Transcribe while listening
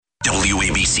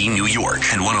WABC New York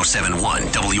and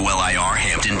 107.1 WLIR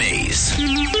Hampton Bays.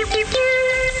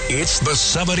 It's the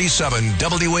 77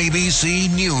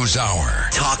 WABC News Hour.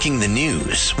 Talking the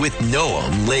news with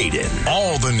Noam Laden.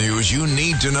 All the news you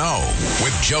need to know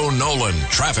with Joe Nolan,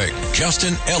 traffic,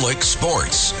 Justin Ellick,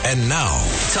 sports. And now,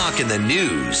 Talking the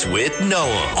news with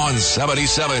Noam on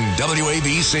 77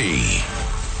 WABC.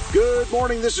 Good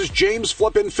morning. This is James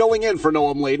Flippin filling in for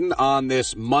Noam Laden on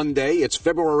this Monday. It's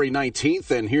February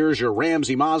 19th, and here's your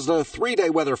Ramsey Mazda 3-day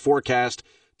weather forecast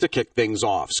to kick things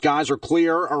off. Skies are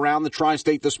clear around the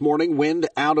tri-state this morning. Wind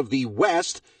out of the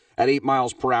west at 8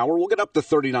 miles per hour. We'll get up to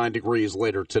 39 degrees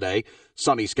later today.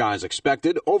 Sunny skies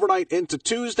expected. Overnight into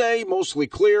Tuesday, mostly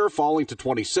clear, falling to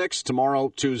 26.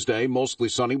 Tomorrow, Tuesday, mostly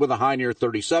sunny with a high near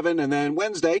 37. And then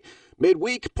Wednesday,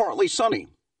 midweek, partly sunny,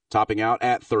 topping out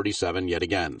at 37 yet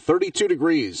again. 32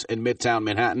 degrees in Midtown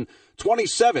Manhattan,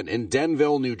 27 in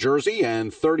Denville, New Jersey,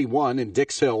 and 31 in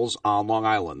Dix Hills on Long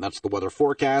Island. That's the weather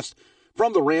forecast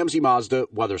from the Ramsey Mazda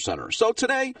Weather Center. So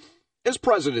today is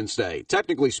President's Day.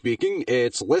 Technically speaking,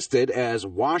 it's listed as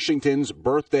Washington's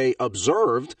birthday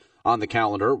observed on the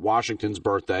calendar. Washington's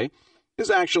birthday is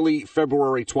actually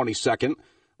February 22nd.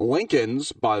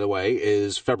 Lincoln's, by the way,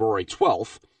 is February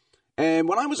 12th. And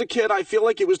when I was a kid, I feel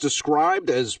like it was described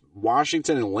as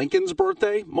Washington and Lincoln's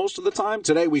birthday most of the time.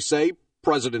 Today we say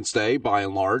President's Day, by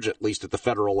and large, at least at the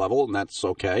federal level, and that's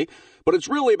okay. But it's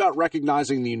really about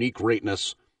recognizing the unique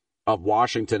greatness of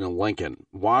Washington and Lincoln.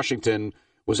 Washington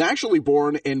was actually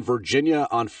born in Virginia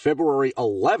on February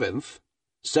 11th,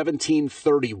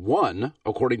 1731,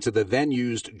 according to the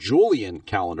then-used Julian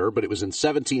calendar, but it was in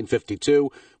 1752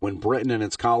 when Britain and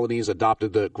its colonies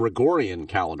adopted the Gregorian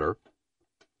calendar,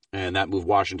 and that moved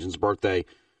Washington's birthday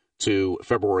to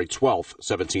February 12th,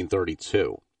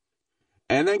 1732.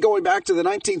 And then going back to the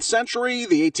 19th century,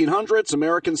 the 1800s,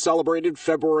 Americans celebrated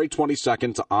February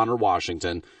 22nd to honor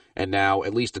Washington. And now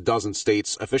at least a dozen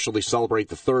states officially celebrate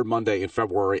the third Monday in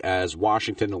February as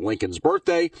Washington and Lincoln's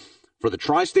birthday. For the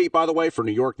tri-state, by the way, for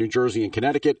New York, New Jersey, and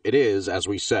Connecticut, it is, as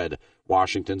we said,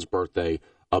 Washington's birthday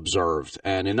observed.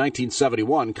 And in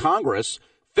 1971, Congress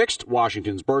fixed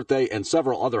Washington's birthday and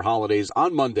several other holidays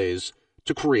on Mondays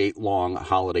to create long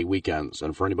holiday weekends.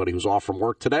 And for anybody who's off from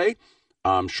work today,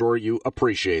 I'm sure you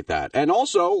appreciate that. And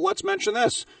also, let's mention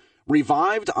this.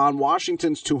 Revived on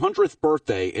Washington's 200th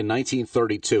birthday in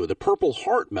 1932, the Purple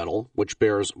Heart Medal, which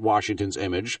bears Washington's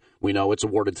image, we know it's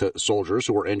awarded to soldiers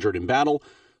who were injured in battle.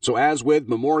 So as with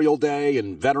Memorial Day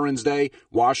and Veterans Day,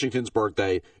 Washington's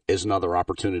birthday is another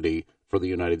opportunity for the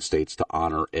United States to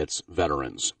honor its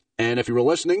veterans. And if you were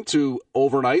listening to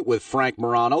Overnight with Frank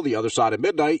Morano, The Other Side of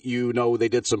Midnight, you know they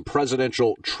did some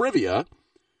presidential trivia.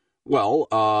 Well,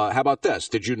 how about this?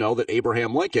 Did you know that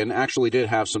Abraham Lincoln actually did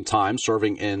have some time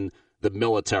serving in the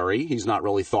military? He's not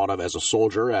really thought of as a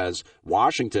soldier as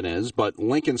Washington is, but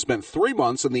Lincoln spent 3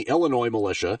 months in the Illinois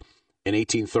militia in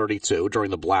 1832 during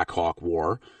the Black Hawk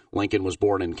War. Lincoln was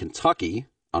born in Kentucky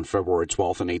on February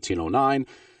 12th in 1809.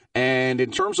 And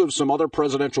in terms of some other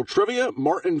presidential trivia,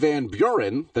 Martin Van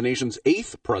Buren, the nation's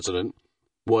 8th president,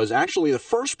 was actually the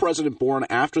first president born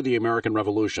after the American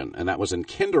Revolution, and that was in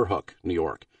Kinderhook, New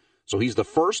York. So he's the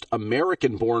first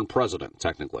American-born president,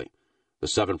 technically. The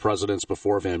 7 presidents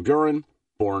before Van Buren,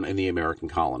 born in the American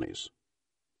colonies.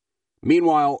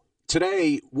 Meanwhile,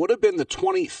 today would have been the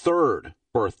 23rd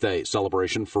birthday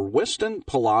celebration for Wystan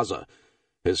Plaza.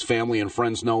 His family and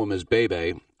friends know him as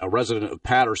Bebe, a resident of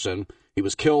Patterson. He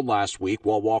was killed last week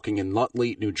while walking in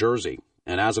Nutley, New Jersey.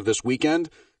 And as of this weekend,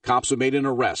 cops have made an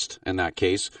arrest in that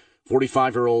case.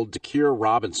 45-year-old Dekeer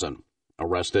Robinson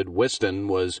arrested. Wystan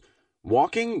was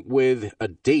walking with a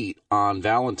date on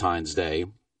Valentine's Day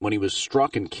when he was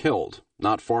struck and killed,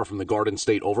 not far from the Garden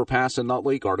State Overpass in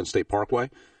Nutley, Garden State Parkway.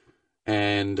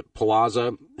 And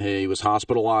Plaza, he was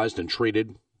hospitalized and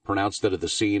treated, pronounced dead at the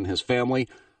scene. His family,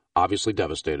 obviously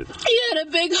devastated. He had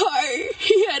a big heart.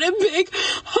 He had a big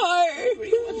heart.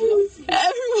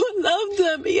 Everyone loved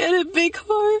him. He had a big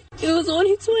heart. It was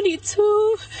only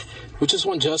 22. We just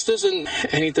want justice, and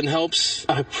anything helps.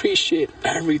 I appreciate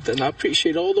everything. I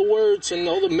appreciate all the words and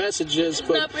all the messages,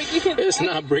 but it's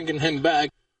not bringing him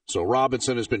back. So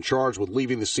Robinson has been charged with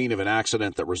leaving the scene of an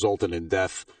accident that resulted in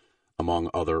death, among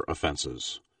other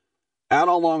offenses. Out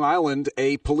on Long Island,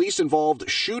 a police-involved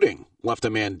shooting left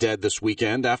a man dead this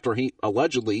weekend after he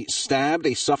allegedly stabbed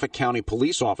a Suffolk County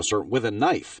police officer with a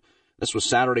knife. This was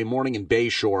Saturday morning in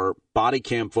Bayshore. Body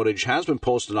cam footage has been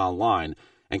posted online.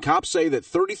 And cops say that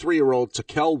 33-year-old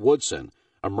Takel Woodson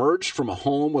emerged from a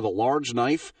home with a large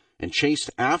knife and chased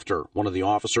after one of the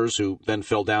officers, who then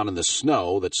fell down in the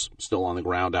snow that's still on the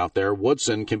ground out there.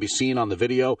 Woodson can be seen on the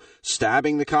video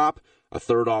stabbing the cop. A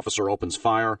third officer opens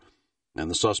fire. And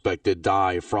the suspect did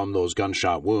die from those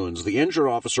gunshot wounds. The injured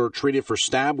officer treated for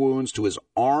stab wounds to his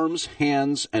arms,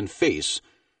 hands, and face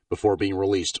before being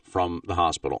released from the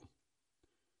hospital.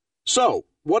 So,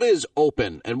 what is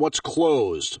open and what's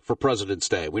closed for President's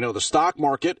Day? We know the stock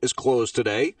market is closed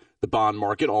today. The bond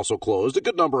market also closed. A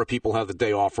good number of people have the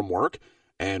day off from work.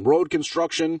 And road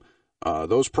construction,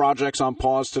 those projects on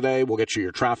pause today. We'll get you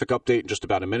your traffic update in just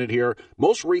about a minute here.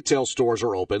 Most retail stores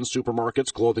are open,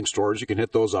 supermarkets, clothing stores. You can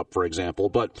hit those up, for example.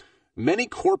 But many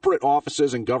corporate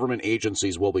offices and government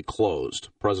agencies will be closed.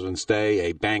 President's Day,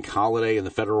 a bank holiday in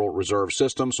the Federal Reserve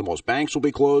System, so most banks will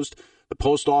be closed. The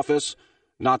post office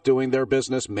not doing their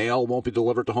business. Mail won't be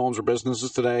delivered to homes or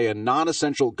businesses today. And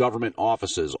non-essential government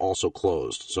offices also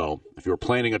closed. So if you're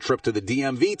planning a trip to the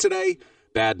DMV today,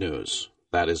 bad news.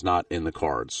 That is not in the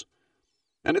cards.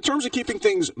 And in terms of keeping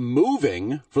things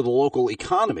moving for the local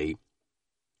economy,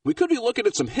 we could be looking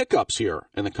at some hiccups here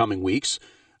in the coming weeks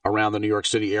around the New York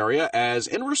City area, as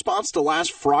in response to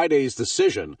last Friday's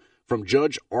decision from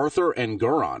Judge Arthur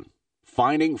Engoron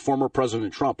fining former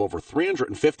President Trump over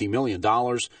 $350 million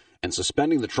and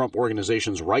suspending the Trump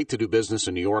organization's right to do business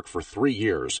in New York for 3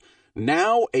 years.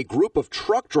 Now, a group of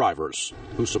truck drivers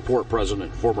who support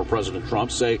former President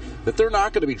Trump say that they're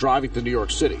not going to be driving to New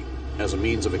York City as a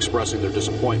means of expressing their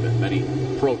disappointment. Many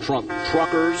pro-Trump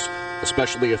truckers,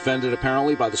 especially offended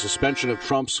apparently by the suspension of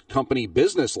Trump's company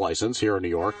business license here in New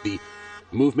York. The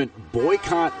movement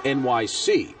Boycott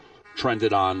NYC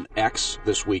trended on X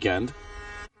this weekend.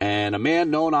 And a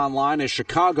man known online as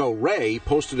Chicago Ray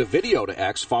posted a video to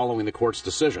X following the court's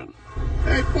decision.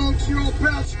 Hey folks, your old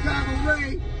pal Chicago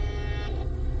Ray.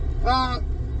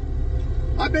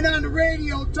 I've been on the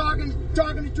radio talking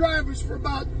to drivers for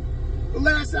about the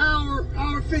last hour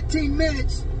 15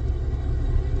 minutes.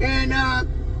 And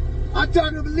I'm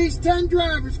talking to at least 10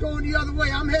 drivers going the other way.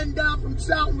 I'm heading down from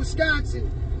South Wisconsin.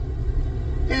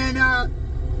 And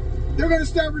they're going to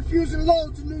start refusing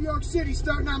loads in New York City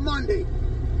starting on Monday.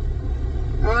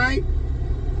 All right?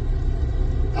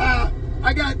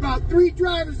 I got about 3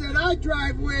 drivers that I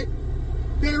drive with.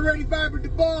 They already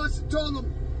vibrated the boss and told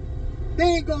them they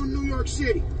ain't going to New York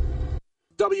City.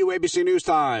 WABC News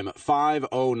Time,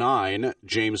 5:09.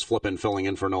 James Flippin filling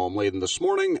in for Noam Laden this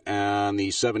morning and the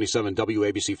 77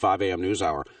 WABC 5 a.m. News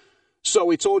Hour. So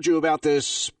we told you about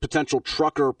this potential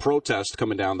trucker protest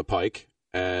coming down the pike,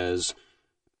 as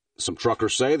some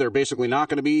truckers say they're basically not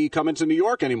going to be coming to New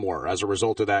York anymore as a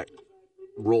result of that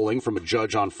ruling from a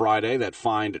judge on Friday that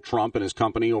fined Trump and his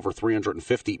company over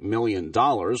 $350 million.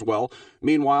 Well,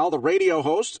 meanwhile, the radio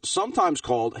host, sometimes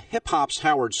called hip-hop's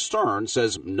Howard Stern,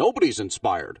 says nobody's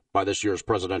inspired by this year's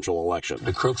presidential election.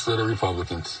 The crooks are the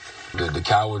Republicans, the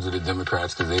cowards are the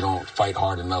Democrats, because they don't fight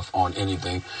hard enough on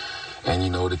anything. And,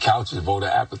 the couch is voter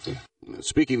apathy.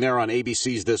 Speaking there on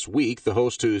ABC's This Week, the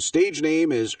host, whose stage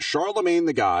name is Charlemagne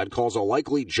the God, calls a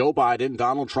likely Joe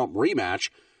Biden-Donald Trump rematch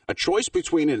a choice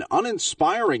between an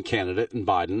uninspiring candidate in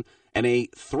Biden and a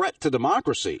threat to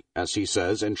democracy, as he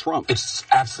says, in Trump. It's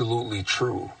absolutely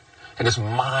true. And it's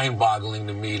mind-boggling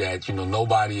to me that,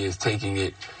 nobody is taking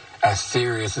it as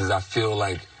serious as I feel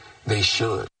like they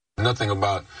should. Nothing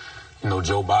about,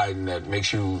 Joe Biden that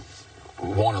makes you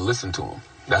want to listen to him.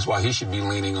 That's why he should be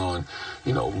leaning on,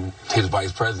 his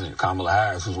vice president, Kamala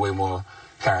Harris, who's way more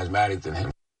charismatic than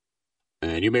him.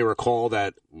 And you may recall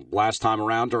that last time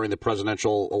around during the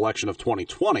presidential election of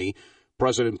 2020,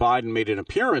 President Biden made an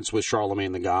appearance with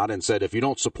Charlemagne the God and said, if you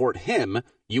don't support him,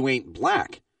 you ain't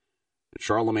black.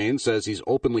 Charlemagne says he's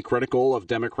openly critical of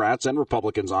Democrats and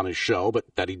Republicans on his show, but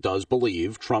that he does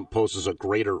believe Trump poses a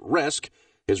greater risk.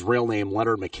 His real name,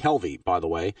 Leonard McKelvey, by the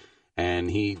way.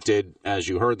 And he did, as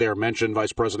you heard there, mention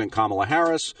Vice President Kamala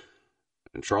Harris.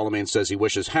 And Charlemagne says he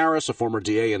wishes Harris, a former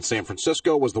DA in San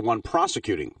Francisco, was the one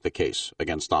prosecuting the case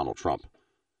against Donald Trump.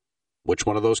 Which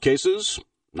one of those cases?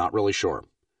 Not really sure.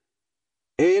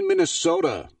 In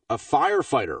Minnesota, a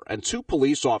firefighter and 2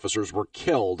 police officers were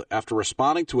killed after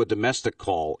responding to a domestic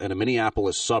call in a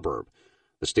Minneapolis suburb.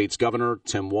 The state's governor,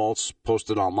 Tim Walz,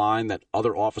 posted online that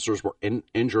other officers were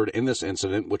injured in this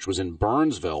incident, which was in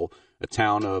Burnsville, a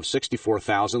town of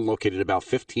 64,000 located about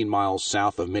 15 miles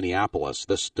south of Minneapolis.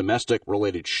 This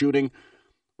domestic-related shooting,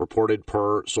 reported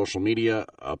per social media,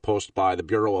 a post by the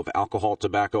Bureau of Alcohol,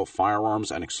 Tobacco,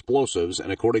 Firearms, and Explosives,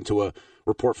 and according to a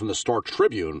report from the Star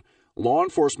Tribune, law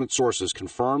enforcement sources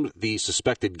confirmed the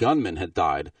suspected gunman had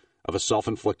died of a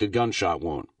self-inflicted gunshot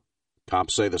wound.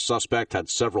 Cops say the suspect had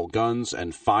several guns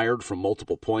and fired from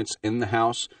multiple points in the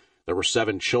house. There were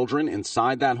 7 children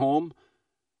inside that home.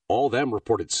 All of them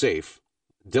reported safe.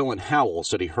 Dylan Howell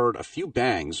said he heard a few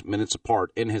bangs minutes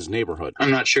apart in his neighborhood.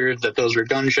 I'm not sure that those were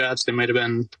gunshots. They might have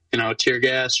been, tear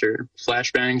gas or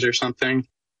flashbangs or something.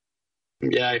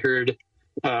 Yeah, I heard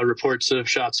reports of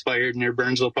shots fired near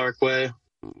Burnsville Parkway.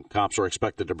 Cops are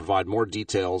expected to provide more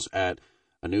details at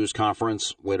a news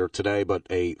conference later today, but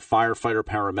a firefighter,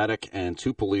 paramedic, and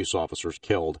 2 police officers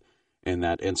killed in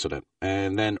that incident.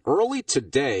 And then early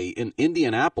today in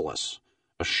Indianapolis,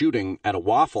 a shooting at a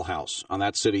Waffle House on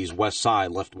that city's west side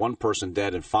left 1 person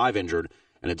dead and 5 injured.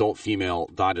 An adult female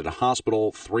died at a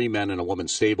hospital, 3 men and a woman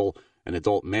stable, an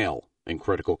adult male in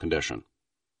critical condition.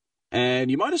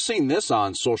 And you might have seen this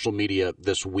on social media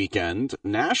this weekend.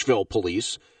 Nashville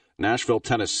police, Nashville,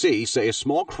 Tennessee, say a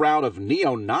small crowd of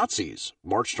neo-Nazis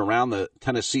marched around the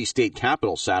Tennessee state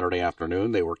capitol Saturday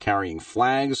afternoon. They were carrying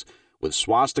flags with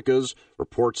swastikas.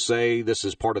 Reports say this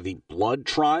is part of the Blood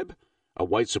Tribe, a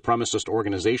white supremacist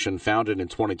organization founded in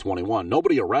 2021.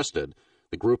 Nobody arrested.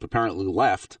 The group apparently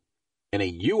left in a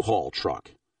U-Haul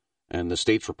truck. And the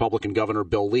state's Republican Governor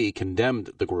Bill Lee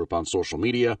condemned the group on social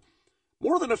media.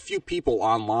 More than a few people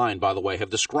online, by the way, have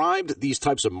described these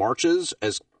types of marches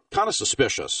as kind of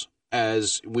suspicious,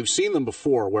 as we've seen them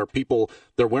before, where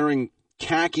they're wearing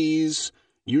khakis,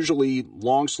 usually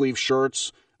long-sleeve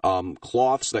shirts,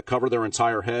 cloths that cover their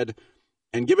entire head.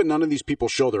 And given none of these people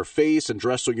show their face and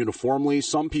dress so uniformly,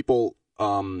 some people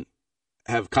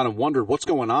have kind of wondered what's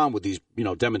going on with these,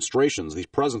 demonstrations, these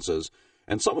presences.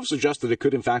 And some have suggested it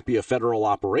could, in fact, be a federal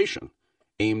operation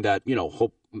aimed at,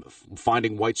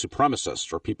 finding white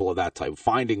supremacists or people of that type,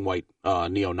 finding white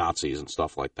neo-Nazis and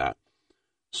stuff like that.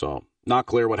 So not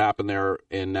clear what happened there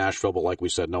in Nashville, but like we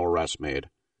said, no arrests made.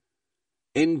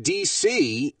 In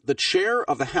D.C., the chair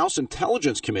of the House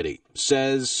Intelligence Committee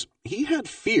says he had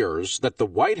fears that the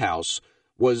White House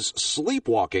was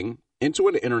sleepwalking into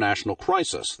an international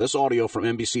crisis. This audio from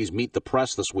NBC's Meet the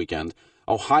Press this weekend.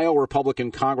 Ohio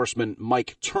Republican Congressman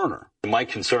Mike Turner. My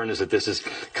concern is that this is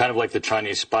kind of like the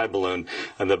Chinese spy balloon,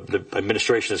 and the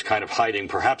administration is kind of hiding,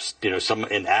 perhaps, some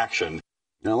inaction.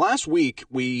 Now, last week,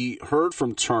 we heard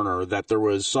from Turner that there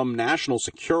was some national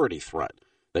security threat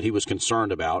that he was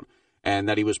concerned about, and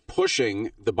that he was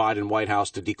pushing the Biden White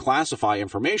House to declassify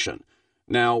information.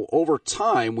 Now, over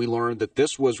time, we learned that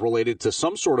this was related to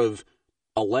some sort of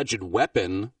alleged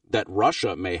weapon that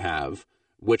Russia may have,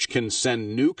 which can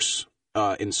send nukes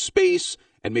in space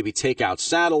and maybe take out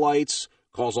satellites,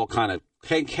 cause all kind of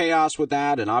chaos with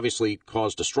that, and obviously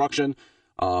cause destruction.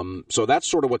 So that's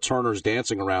sort of what Turner's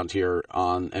dancing around here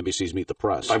on NBC's Meet the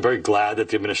Press. I'm very glad that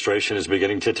the administration is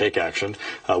beginning to take action.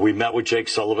 We met with Jake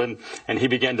Sullivan, and he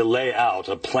began to lay out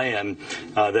a plan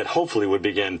that hopefully would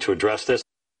begin to address this.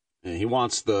 And he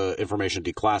wants the information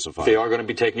declassified. They are going to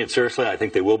be taking it seriously. I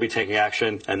think they will be taking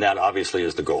action, and that obviously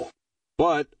is the goal.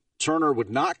 But Turner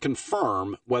would not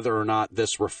confirm whether or not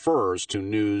this refers to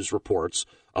news reports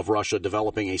of Russia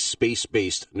developing a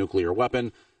space-based nuclear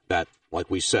weapon that,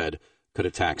 like we said, could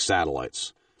attack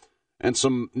satellites. And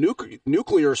some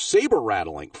nuclear saber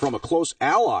rattling from a close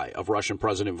ally of Russian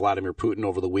President Vladimir Putin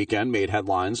over the weekend made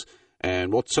headlines.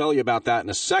 And we'll tell you about that in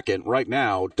a second. Right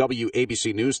now,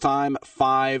 WABC News Time,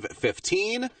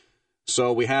 5:15.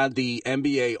 So we had the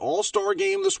NBA All-Star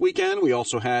Game this weekend. We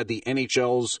also had the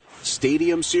NHL's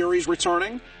Stadium Series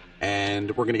returning.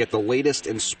 And we're going to get the latest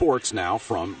in sports now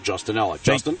from Justin Ellick.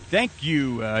 Justin? Thank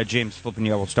you, James Flippin.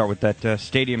 Yeah, we'll start with that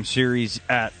Stadium Series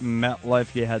at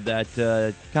MetLife. You had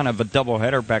that kind of a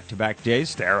doubleheader back-to-back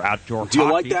days there, outdoor hockey. Do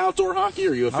you like the outdoor hockey?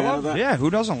 Are you a fan of that? Yeah, who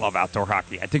doesn't love outdoor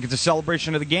hockey? I think it's a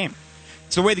celebration of the game.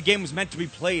 It's the way the game was meant to be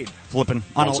played, Flippin.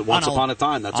 Once upon a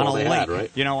time, that's all they had,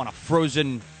 right? On a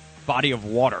frozen body of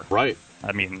water. Right.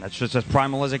 I mean, that's just as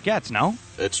primal as it gets, no?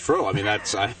 It's true. I mean,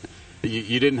 that's...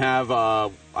 You didn't have, I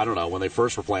don't know, when they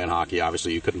first were playing hockey,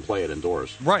 obviously you couldn't play it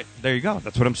indoors. Right. There you go.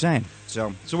 That's what I'm saying.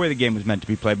 So it's the way the game was meant to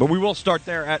be played. But we will start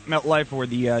there at MetLife, where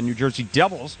the New Jersey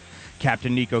Devils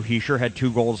captain Nico Hischier had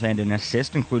 2 goals and an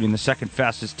assist, including the second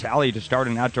fastest tally to start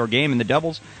an outdoor game. And the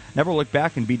Devils never looked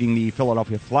back in beating the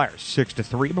Philadelphia Flyers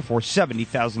 6-3 before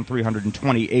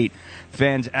 70,328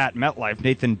 fans at MetLife.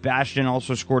 Nathan Bastian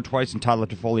also scored twice, and Tyler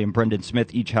Toffoli and Brendan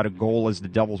Smith each had a goal as the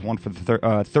Devils won for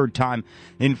the third time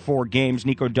in 4 games.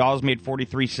 Nico Dawes made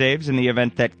 43 saves in the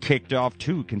event that kicked off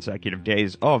 2 consecutive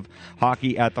days of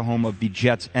hockey at the home of the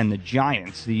Jets and the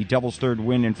Giants. The Devils' third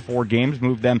win in 4 games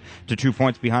moved them to 2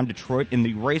 points behind Detroit in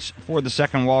the race for the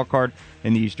second wild card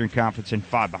in the Eastern Conference, and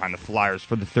 5 behind the Flyers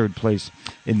for the third place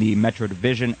in the Metro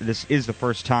Division. This is the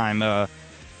first time the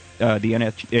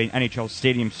NHL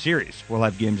Stadium Series will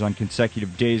have games on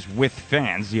consecutive days with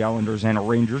fans. The Islanders and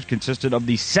Rangers consisted of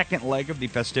the second leg of the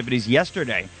festivities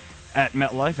yesterday at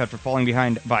MetLife after falling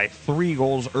behind by 3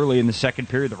 goals early in the second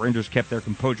period. The Rangers kept their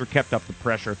composure, kept up the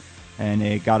pressure, and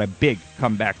they got a big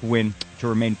comeback win to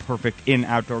remain perfect in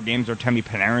outdoor games. Artemi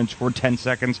Panarin scored 10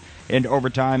 seconds in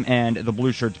overtime, and the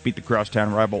Blue Shirts beat the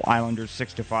crosstown rival Islanders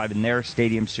 6-5 in their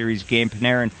Stadium Series game.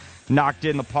 Panarin knocked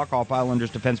in the puck off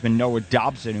Islanders defenseman Noah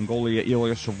Dobson and goalie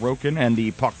Ilya Sorokin, and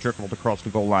the puck trickled across the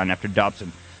goal line after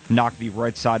Dobson knocked the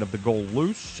right side of the goal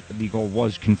loose. The goal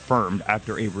was confirmed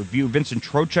after a review. Vincent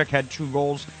Trocheck had 2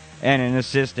 goals and an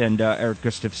assist, and Eric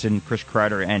Gustafsson, Chris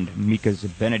Kreider, and Mika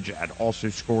Zibanejad also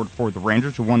scored for the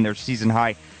Rangers, who won their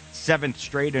season-high 7th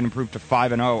straight and improved to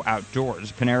 5-0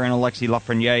 outdoors. Panarin, Alexis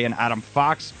Lafreniere, and Adam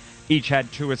Fox each had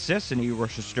 2 assists, and Igor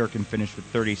Shesterkin finished with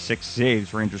 36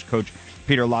 saves. Rangers coach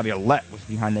Peter Laviolette was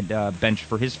behind the bench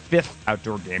for his 5th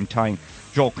outdoor game, tying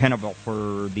Joel Kenneville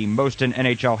for the most in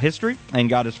NHL history, and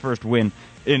got his first win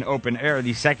in open air.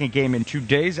 The second game in 2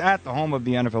 days at the home of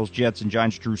the NFL's Jets and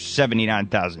Giants drew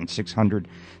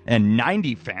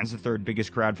 79,690 fans, the 3rd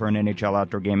biggest crowd for an NHL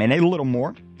outdoor game, and a little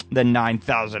more than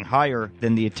 9,000 higher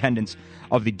than the attendance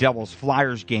of the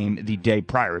Devils-Flyers game the day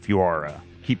prior, if you are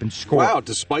keeping score. Wow,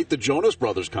 despite the Jonas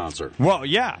Brothers concert. Well,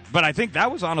 yeah, but I think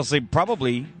that was honestly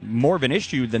probably more of an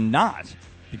issue than not,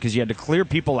 because you had to clear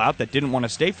people out that didn't want to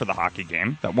stay for the hockey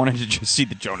game, that wanted to just see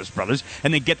the Jonas Brothers,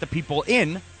 and then get the people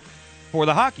in for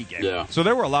the hockey game. Yeah. So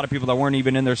there were a lot of people that weren't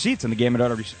even in their seats, and the game had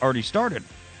already started.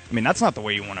 I mean, that's not the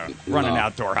way you want to run an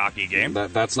outdoor hockey game.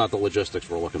 That's not the logistics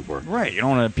we're looking for. Right. You don't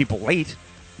want to have people late.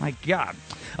 My God.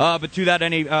 But to that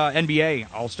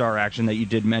NBA All-Star action that you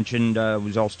did mention,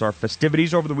 was All-Star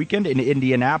festivities over the weekend in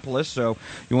Indianapolis, so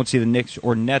you won't see the Knicks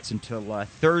or Nets until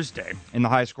Thursday. In the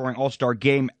highest-scoring All-Star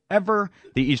game ever,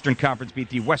 the Eastern Conference beat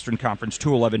the Western Conference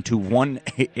 211 to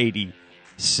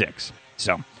 186.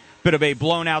 So, bit of a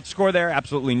blown-out score there.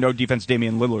 Absolutely no defense.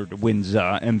 Damian Lillard wins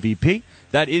MVP.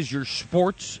 That is your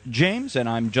sports, James, and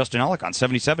I'm Justin Ellick on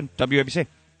 77 WABC.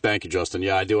 Thank you, Justin.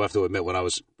 Yeah, I do have to admit, when I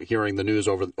was hearing the news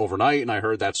overnight and I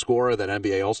heard that score of that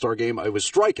NBA All-Star game, it was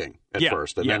striking at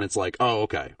first. And then it's like, oh,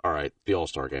 okay, all right, the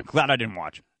All-Star game. Glad I didn't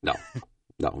watch. No,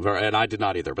 and I did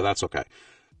not either, but that's okay.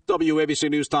 WABC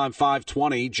News Time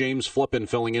 5:20. James Flippin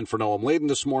filling in for Noam Laden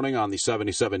this morning on the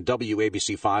 77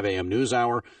 WABC 5 a.m. News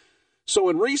Hour. So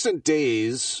in recent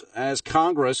days, as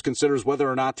Congress considers whether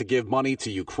or not to give money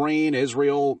to Ukraine,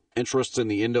 Israel, interests in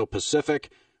the Indo-Pacific,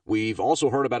 we've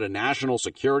also heard about a national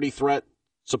security threat,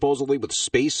 supposedly with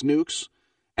space nukes.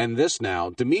 And this now,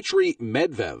 Dmitry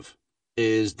Medvedev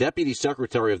is Deputy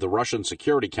Secretary of the Russian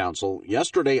Security Council.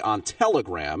 Yesterday on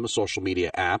Telegram, a social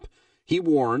media app, he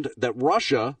warned that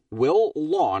Russia will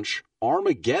launch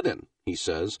Armageddon, he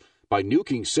says, by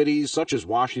nuking cities such as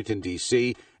Washington,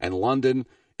 D.C. and London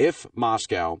if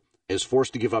Moscow is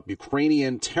forced to give up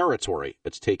Ukrainian territory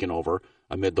it's taken over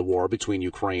amid the war between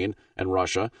Ukraine and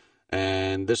Russia.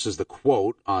 And this is the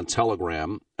quote on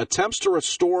Telegram. Attempts to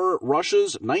restore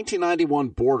Russia's 1991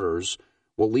 borders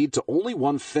will lead to only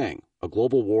one thing, a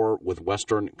global war with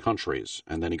Western countries.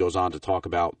 And then he goes on to talk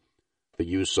about the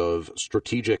use of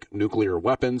strategic nuclear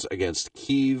weapons against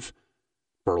Kyiv,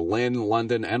 Berlin,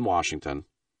 London, and Washington.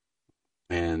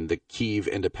 And the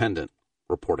Kyiv Independent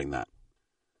reporting that.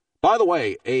 By the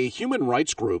way, a human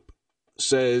rights group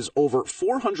says over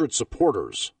 400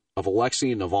 supporters of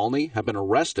Alexei Navalny have been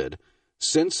arrested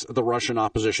since the Russian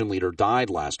opposition leader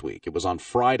died last week. It was on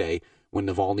Friday when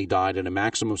Navalny died in a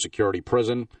maximum security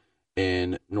prison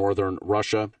in northern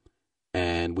Russia.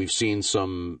 And we've seen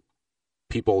some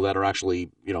people that are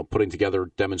actually, putting together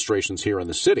demonstrations here in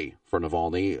the city for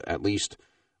Navalny, at least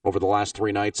over the last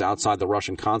 3 nights outside the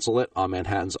Russian consulate on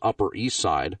Manhattan's Upper East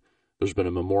Side. There's been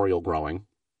a memorial growing.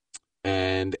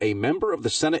 And a member of the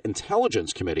Senate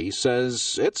Intelligence Committee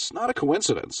says it's not a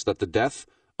coincidence that the death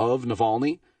of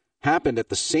Navalny happened at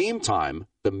the same time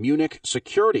the Munich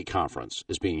Security Conference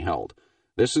is being held.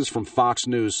 This is from Fox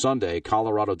News Sunday,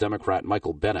 Colorado Democrat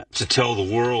Michael Bennett. To tell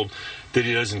the world that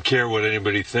he doesn't care what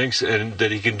anybody thinks and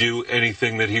that he can do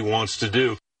anything that he wants to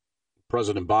do.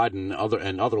 President Biden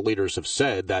and other leaders have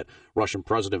said that Russian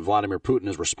President Vladimir Putin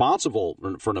is responsible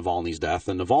for Navalny's death.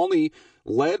 And Navalny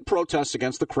led protests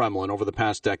against the Kremlin over the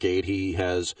past decade. He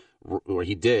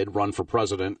did run for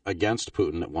president against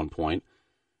Putin at one point.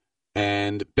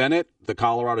 And Bennett, the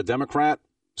Colorado Democrat,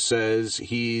 says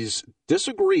he's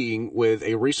disagreeing with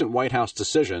a recent White House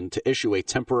decision to issue a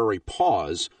temporary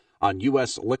pause on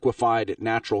U.S. liquefied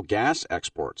natural gas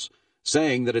exports,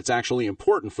 saying that it's actually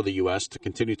important for the U.S. to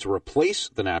continue to replace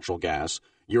the natural gas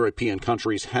European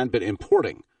countries had been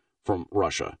importing from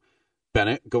Russia.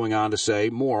 Bennett going on to say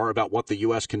more about what the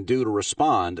U.S. can do to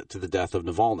respond to the death of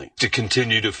Navalny. To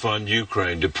continue to fund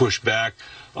Ukraine, to push back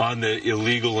on the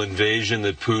illegal invasion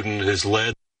that Putin has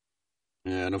led.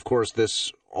 And, of course,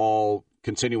 this all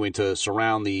continuing to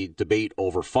surround the debate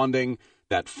over funding.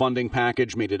 That funding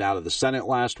package made it out of the Senate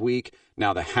last week.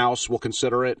 Now the House will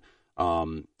consider it.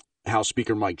 House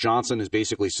Speaker Mike Johnson has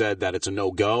basically said that it's a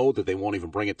no-go, that they won't even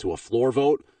bring it to a floor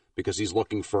vote because he's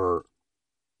looking for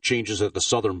changes at the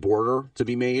southern border to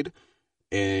be made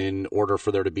in order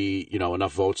for there to be,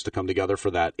 enough votes to come together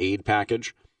for that aid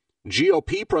package.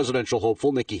 GOP presidential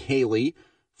hopeful Nikki Haley,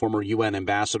 former UN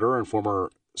ambassador and former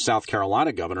South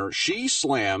Carolina governor, she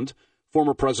slammed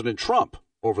former President Trump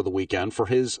over the weekend for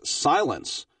his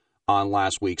silence on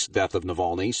last week's death of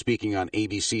Navalny. Speaking on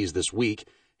ABC's This Week,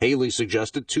 Haley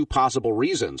suggested two possible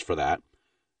reasons for that.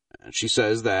 And she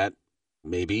says that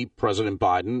maybe President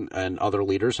Biden and other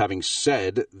leaders having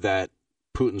said that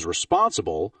Putin's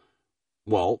responsible,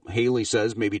 well, Haley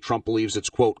says maybe Trump believes it's,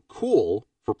 quote, cool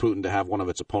for Putin to have one of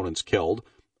its opponents killed,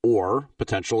 or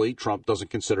potentially Trump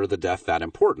doesn't consider the death that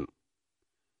important.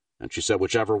 And she said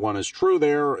whichever one is true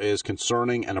there is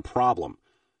concerning and a problem.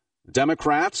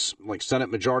 Democrats, like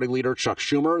Senate Majority Leader Chuck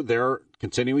Schumer, they're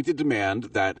continuing to demand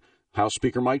that House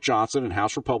Speaker Mike Johnson and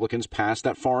House Republicans pass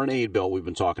that foreign aid bill we've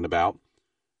been talking about.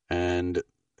 And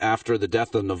after the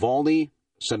death of Navalny,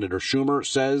 Senator Schumer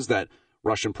says that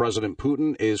Russian President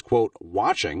Putin is, quote,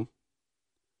 watching.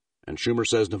 And Schumer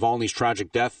says Navalny's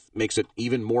tragic death makes it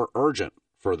even more urgent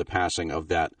for the passing of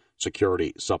that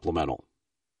security supplemental.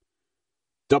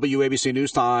 WABC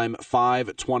News Time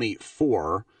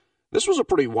 5:24. This was a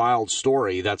pretty wild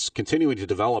story that's continuing to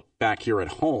develop back here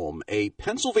at home. A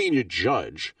Pennsylvania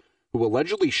judge who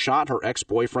allegedly shot her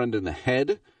ex-boyfriend in the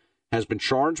head has been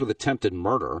charged with attempted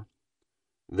murder.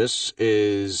 This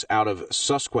is out of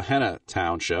Susquehanna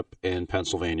Township in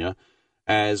Pennsylvania,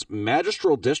 as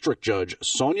Magistral District Judge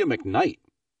Sonia McKnight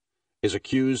is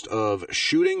accused of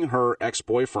shooting her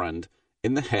ex-boyfriend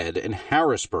in the head in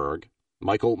Harrisburg,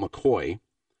 Michael McCoy.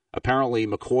 Apparently,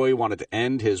 McCoy wanted to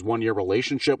end his one-year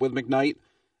relationship with McKnight,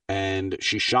 and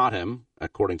she shot him,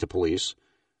 according to police.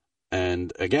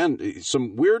 And again,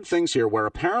 some weird things here where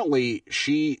apparently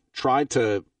she tried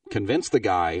to convince the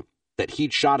guy that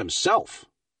he'd shot himself.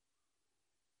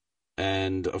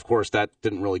 And, of course, that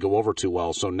didn't really go over too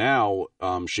well. So now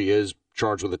she is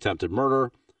charged with attempted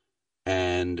murder,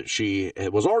 and she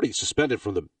was already suspended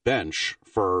from the bench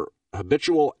for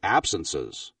habitual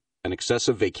absences and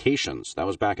excessive vacations. That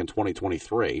was back in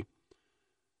 2023.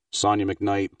 Sonia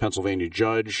McKnight, Pennsylvania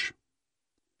judge.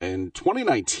 In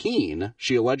 2019,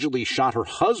 she allegedly shot her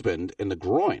husband in the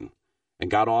groin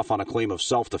and got off on a claim of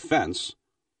self-defense.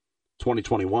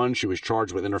 2021, she was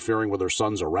charged with interfering with her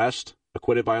son's arrest,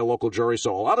 acquitted by a local jury.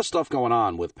 So a lot of stuff going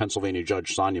on with Pennsylvania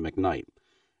Judge Sonia McKnight,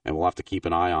 and we'll have to keep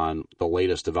an eye on the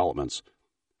latest developments.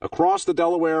 Across the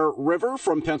Delaware River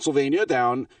from Pennsylvania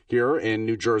down here in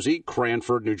New Jersey,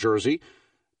 Cranford, New Jersey,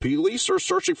 police are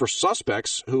searching for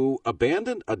suspects who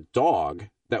abandoned a dog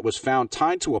that was found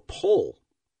tied to a pole.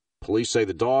 Police say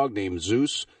the dog, named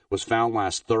Zeus, was found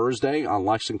last Thursday on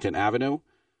Lexington Avenue.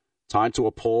 Tied to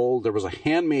a pole, there was a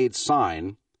handmade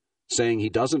sign saying he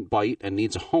doesn't bite and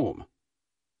needs a home.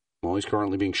 Well, he's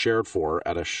currently being cared for,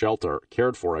 at a shelter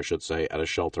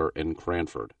in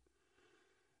Cranford.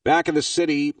 Back in the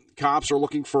city, cops are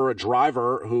looking for a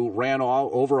driver who ran all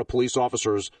over a police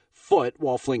officer's foot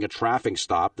while fleeing a traffic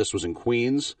stop. This was in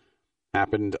Queens.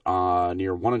 Happened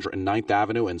near 109th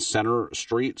Avenue and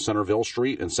Centerville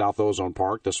Street in South Ozone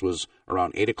Park. This was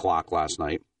around 8 o'clock last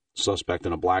night. Suspect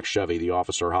in a black Chevy, the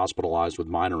officer hospitalized with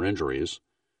minor injuries.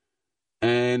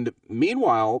 And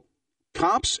meanwhile,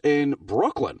 cops in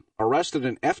Brooklyn arrested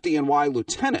an FDNY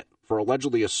lieutenant for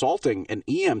allegedly assaulting an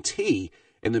EMT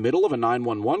in the middle of a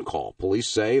 911 call. Police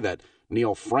say that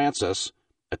Neil Francis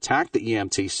attacked the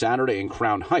EMT Saturday in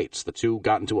Crown Heights. The two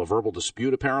got into a verbal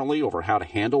dispute, apparently, over how to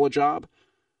handle a job.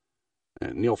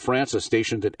 And Neil Francis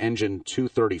stationed at Engine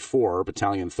 234,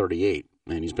 Battalion 38,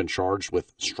 and he's been charged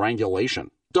with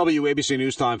strangulation. WABC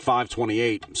News Time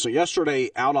 5:28. So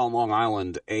yesterday, out on Long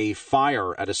Island, a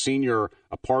fire at a senior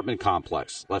apartment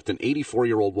complex left an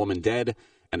 84-year-old woman dead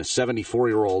and a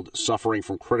 74-year-old suffering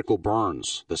from critical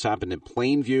burns. This happened in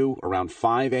Plainview around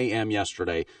 5 a.m.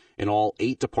 yesterday. In all,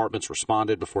 8 departments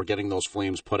responded before getting those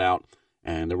flames put out,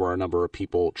 and there were a number of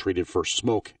people treated for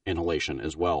smoke inhalation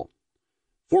as well.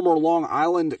 Former Long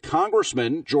Island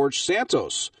Congressman George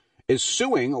Santos is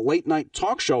suing late-night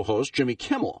talk show host Jimmy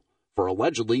Kimmel for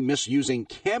allegedly misusing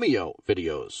cameo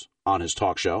videos on his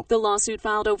talk show. The lawsuit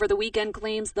filed over the weekend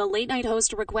claims the late-night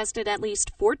host requested at least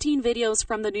 14 videos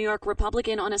from the New York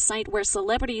Republican on a site where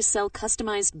celebrities sell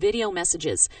customized video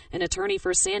messages. An attorney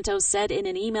for Santos said in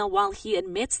an email, while he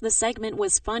admits the segment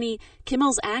was funny,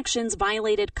 Kimmel's actions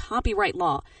violated copyright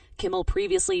law. Kimmel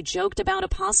previously joked about a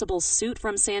possible suit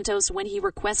from Santos when he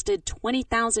requested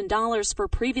 $20,000 for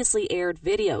previously aired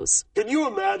videos. Can you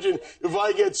imagine if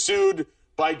I get sued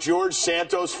by George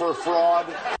Santos for fraud?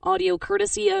 Audio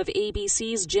courtesy of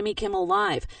ABC's Jimmy Kimmel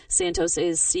Live. Santos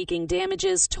is seeking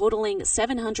damages totaling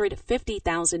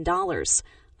 $750,000.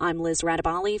 I'm Liz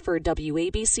Radabali for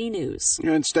WABC News.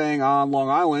 And staying on Long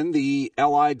Island, the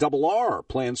LIRR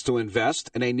plans to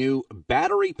invest in a new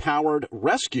battery-powered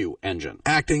rescue engine.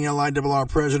 Acting LIRR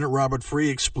President Robert Free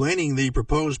explaining the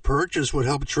proposed purchase would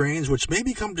help trains which may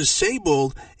become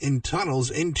disabled in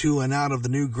tunnels into and out of the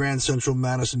new Grand Central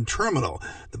Madison terminal.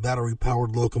 The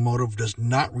battery-powered locomotive does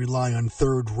not rely on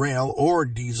third rail or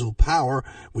diesel power,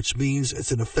 which means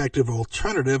it's an effective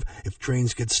alternative if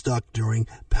trains get stuck during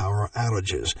power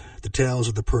outages. Details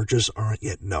of the purchase aren't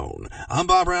yet known. I'm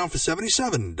Bob Brown for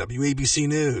 77 WABC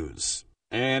News.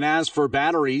 And as for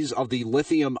batteries of the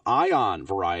lithium-ion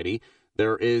variety,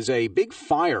 there is a big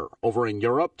fire over in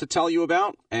Europe to tell you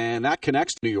about, and that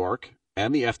connects New York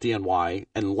and the FDNY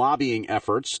and lobbying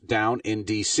efforts down in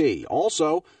D.C.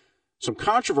 Also, some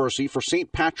controversy for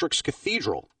St. Patrick's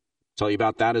Cathedral. Tell you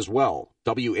about that as well.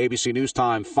 WABC News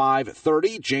Time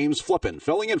 5:30. James Flippin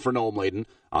filling in for Noam Laden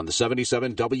on the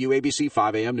 77 WABC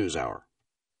 5 a.m. News Hour.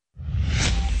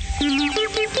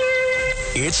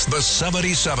 It's the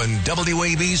 77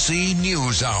 WABC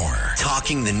News Hour.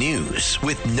 Talking the news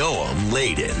with Noam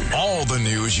Laden. All the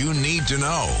news you need to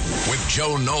know with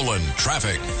Joe Nolan,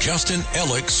 traffic, Justin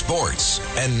Ellick, sports.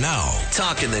 And now,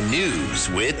 Talking the news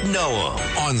with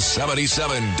Noam on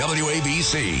 77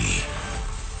 WABC.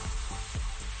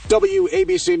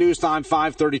 WABC News Time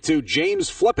 5:32. James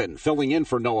Flippin filling in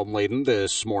for Noam Laden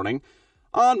this morning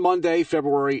on Monday,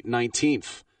 February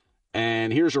 19th.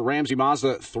 And here's your Ramsey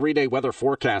Mazda 3-day weather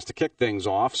forecast to kick things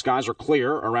off. Skies are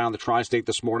clear around the tri-state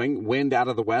this morning. Wind out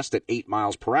of the west at 8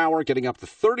 miles per hour, getting up to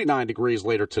 39 degrees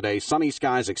later today. Sunny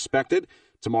skies expected.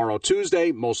 Tomorrow,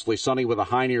 Tuesday, mostly sunny with a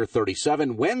high near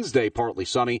 37. Wednesday, partly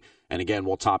sunny. And again,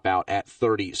 we'll top out at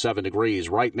 37 degrees.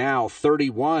 Right now,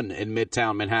 31 in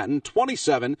Midtown Manhattan,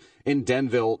 27 in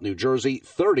Denville, New Jersey,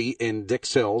 30 in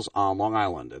Dix Hills on Long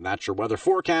Island. And that's your weather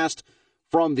forecast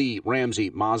from the Ramsey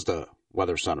Mazda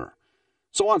Weather Center.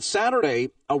 So on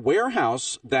Saturday, a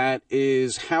warehouse that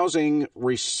is housing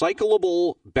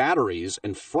recyclable batteries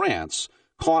in France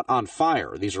caught on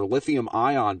fire. These are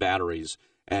lithium-ion batteries.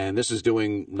 And this is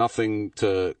doing nothing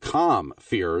to calm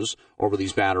fears over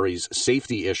these batteries'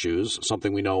 safety issues,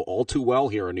 something we know all too well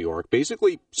here in New York.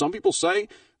 Basically, some people say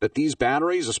that these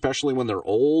batteries, especially when they're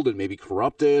old and maybe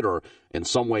corrupted or in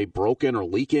some way broken or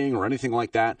leaking or anything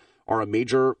like that, are a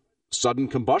major sudden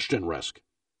combustion risk.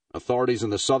 Authorities in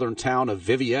the southern town of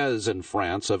Viviez in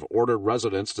France have ordered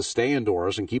residents to stay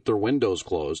indoors and keep their windows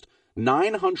closed.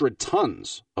 900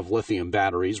 tons of lithium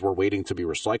batteries were waiting to be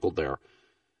recycled there.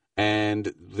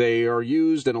 And they are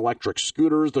used in electric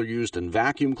scooters, they're used in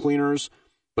vacuum cleaners,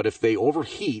 but if they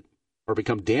overheat or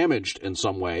become damaged in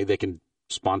some way, they can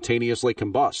spontaneously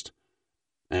combust.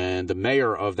 And the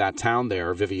mayor of that town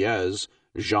there, Viviez,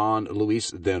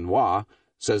 Jean-Louis Denois,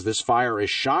 says this fire is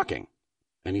shocking.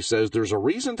 And he says there's a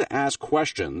reason to ask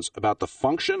questions about the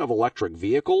function of electric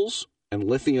vehicles and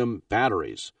lithium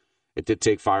batteries. It did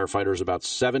take firefighters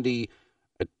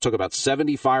It took about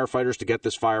 70 firefighters to get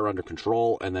this fire under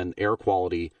control, and then air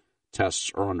quality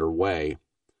tests are underway.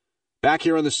 Back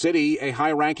here in the city, a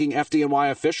high-ranking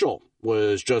FDNY official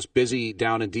was just busy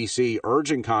down in D.C.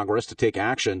 urging Congress to take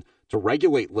action to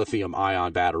regulate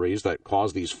lithium-ion batteries that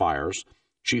cause these fires.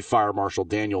 Chief Fire Marshal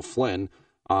Daniel Flynn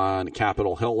on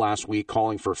Capitol Hill last week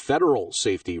calling for federal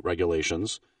safety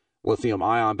regulations.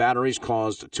 Lithium-ion batteries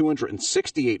caused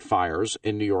 268 fires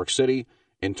in New York City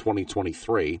in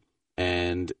 2023.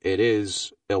 And it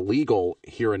is illegal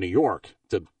here in New York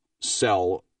to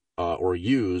sell or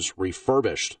use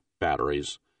refurbished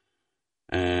batteries.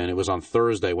 And it was on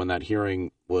Thursday when that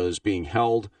hearing was being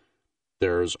held.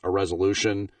 There's a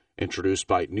resolution introduced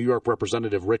by New York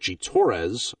Representative Richie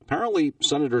Torres. Apparently,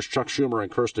 Senators Chuck Schumer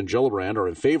and Kirsten Gillibrand are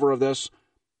in favor of this.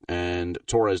 And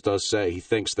Torres does say he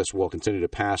thinks this will continue to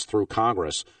pass through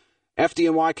Congress.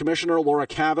 FDNY Commissioner Laura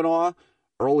Kavanaugh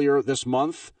earlier this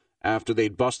month, after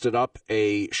they'd busted up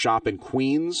a shop in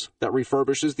Queens that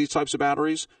refurbishes these types of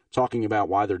batteries, talking about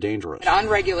why they're dangerous.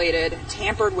 Unregulated,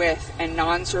 tampered with, and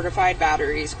non-certified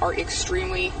batteries are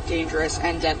extremely dangerous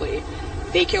and deadly.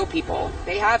 They kill people.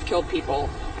 They have killed people,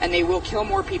 and they will kill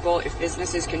more people if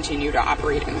businesses continue to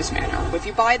operate in this manner. If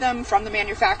you buy them from the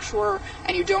manufacturer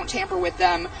and you don't tamper with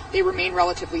them, they remain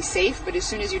relatively safe, but as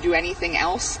soon as you do anything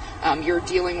else, you're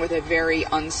dealing with a very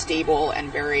unstable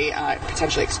and very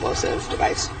potentially explosive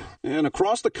device. And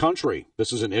across the country,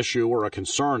 this is an issue or a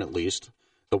concern at least.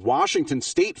 The Washington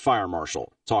State Fire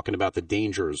Marshal talking about the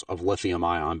dangers of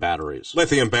lithium-ion batteries.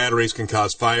 Lithium batteries can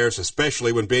cause fires,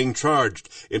 especially when being charged.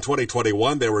 In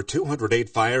 2021, there were 208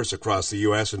 fires across the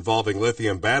U.S. involving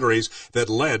lithium batteries that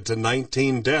led to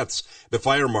 19 deaths. The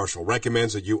fire marshal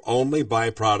recommends that you only buy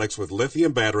products with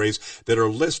lithium batteries that are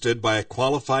listed by a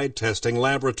qualified testing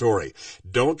laboratory.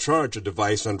 Don't charge a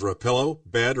device under a pillow,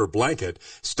 bed, or blanket.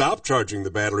 Stop charging the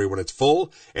battery when it's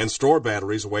full, and store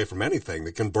batteries away from anything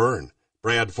that can burn.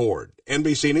 Brad Ford,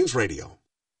 NBC News Radio.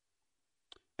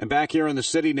 And back here in the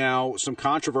city now, some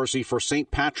controversy for St.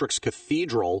 Patrick's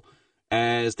Cathedral,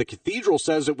 as the cathedral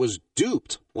says it was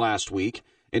duped last week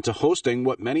into hosting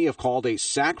what many have called a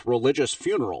sacrilegious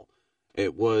funeral.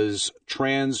 It was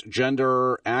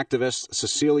transgender activist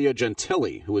Cecilia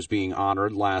Gentili who was being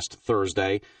honored last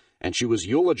Thursday, and she was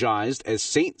eulogized as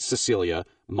Saint Cecilia,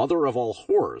 mother of all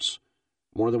horrors.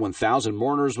 More than 1,000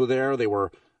 mourners were there. They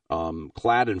were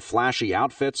clad in flashy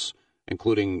outfits,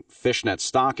 including fishnet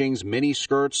stockings, mini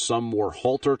skirts. Some wore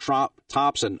halter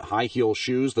tops and high-heel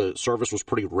shoes. The service was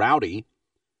pretty rowdy.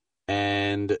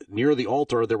 And near the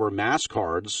altar, there were mass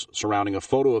cards surrounding a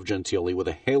photo of Gentili with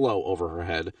a halo over her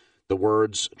head. The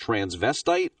words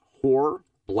transvestite, whore,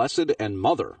 blessed, and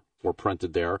mother were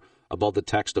printed there above the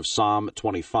text of Psalm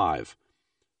 25.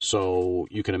 So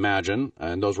you can imagine,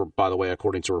 and those were, by the way,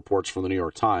 according to reports from the New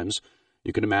York Times,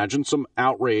 you can imagine some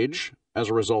outrage as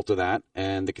a result of that,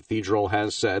 and the cathedral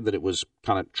has said that it was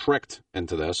kind of tricked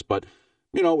into this. But,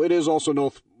 you know, it is also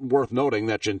worth noting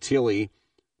that Gentili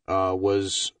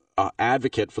was an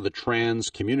advocate for the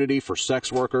trans community, for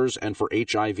sex workers, and for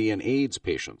HIV and AIDS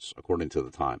patients, according to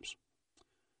the Times.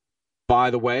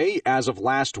 By the way, as of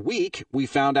last week, we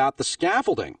found out the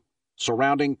scaffolding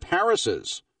surrounding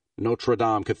Paris's Notre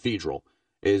Dame Cathedral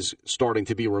is starting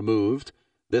to be removed.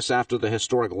 This after the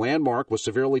historic landmark was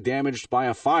severely damaged by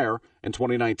a fire in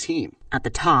 2019. At the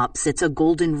top sits a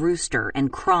golden rooster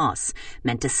and cross,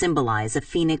 meant to symbolize a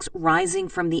phoenix rising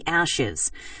from the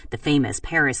ashes. The famous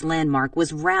Paris landmark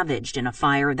was ravaged in a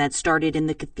fire that started in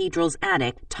the cathedral's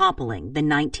attic, toppling the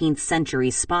 19th century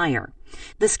spire.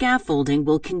 The scaffolding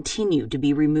will continue to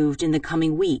be removed in the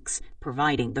coming weeks,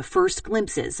 providing the first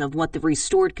glimpses of what the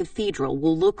restored cathedral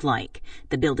will look like.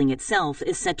 The building itself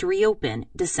is set to reopen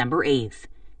December 8th.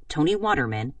 Tony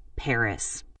Waterman,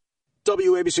 Paris.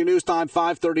 WABC News Time,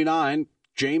 5:39.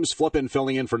 James Flippin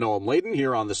filling in for Noam Layden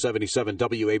here on the 77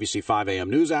 WABC 5 a.m.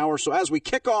 News Hour. So as we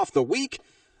kick off the week,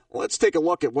 let's take a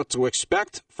look at what to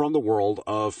expect from the world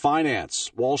of finance.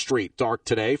 Wall Street dark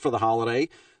today for the holiday.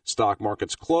 Stock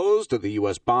markets closed. The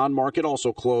U.S. bond market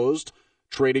also closed.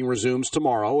 Trading resumes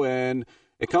tomorrow, and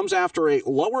it comes after a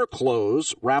lower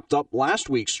close wrapped up last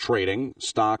week's trading.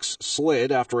 Stocks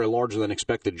slid after a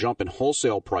larger-than-expected jump in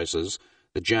wholesale prices.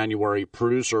 The January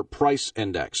Producer Price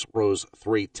Index rose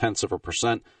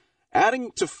 0.3%,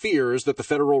 adding to fears that the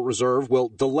Federal Reserve will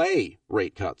delay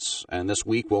rate cuts. And this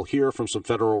week we'll hear from some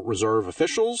Federal Reserve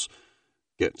officials,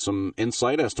 get some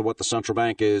insight as to what the central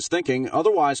bank is thinking.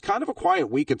 Otherwise, kind of a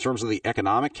quiet week in terms of the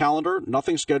economic calendar.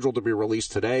 Nothing scheduled to be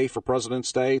released today for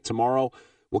President's Day. Tomorrow,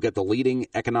 we'll get the leading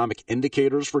economic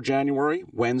indicators for January.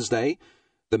 Wednesday,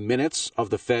 the minutes of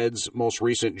the Fed's most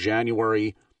recent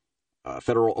January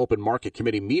Federal Open Market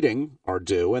Committee meeting are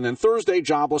due. And then Thursday,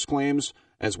 jobless claims,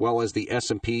 as well as the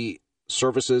S&P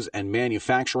Services and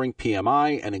Manufacturing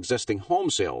PMI and existing home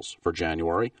sales for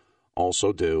January,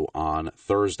 also due on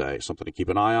Thursday. Something to keep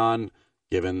an eye on,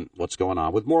 given what's going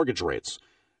on with mortgage rates.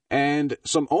 And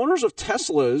some owners of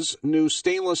Tesla's new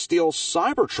stainless steel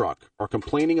Cybertruck are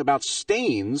complaining about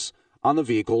stains on the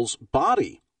vehicle's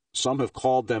body. Some have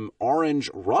called them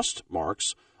orange rust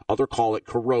marks. Others call it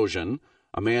corrosion.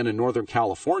 A man in Northern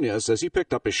California says he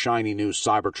picked up his shiny new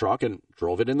Cybertruck and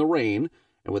drove it in the rain.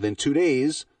 And within 2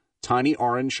 days, tiny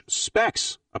orange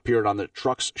specks appeared on the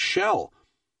truck's shell.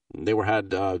 They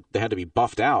had to be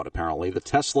buffed out, apparently. The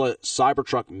Tesla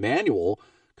Cybertruck manual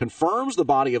confirms the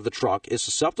body of the truck is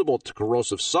susceptible to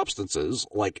corrosive substances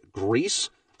like grease,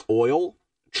 oil,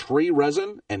 tree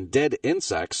resin, and dead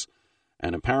insects,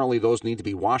 and apparently those need to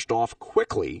be washed off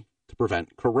quickly to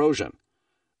prevent corrosion.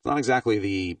 It's not exactly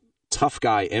the tough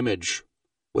guy image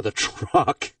with a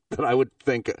truck that I would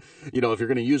think, if you're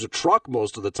going to use a truck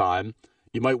most of the time,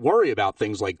 you might worry about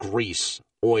things like grease,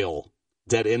 oil,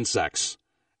 dead insects,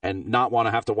 and not want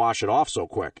to have to wash it off so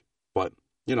quick. But,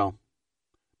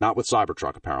 not with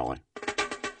Cybertruck, apparently.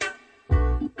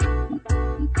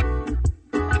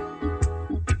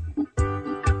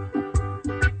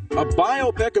 A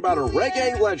biopic about a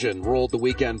reggae legend ruled the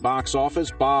weekend box office.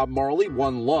 Bob Marley,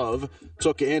 One Love,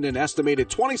 took in an estimated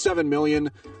 $27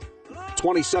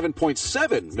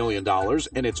 $27.7 million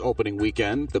in its opening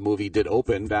weekend. The movie did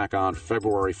open back on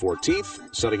February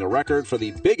 14th, setting a record for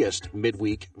the biggest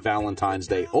midweek Valentine's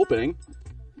Day opening.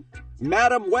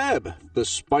 Madam Web, the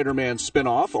Spider-Man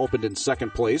spinoff, opened in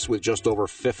second place with just over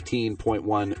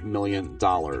 $15.1 million.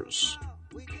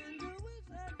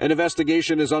 An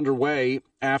investigation is underway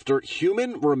after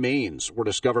human remains were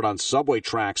discovered on subway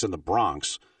tracks in the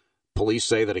Bronx. Police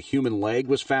say that a human leg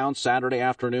was found Saturday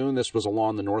afternoon. This was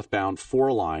along the northbound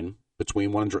 4 line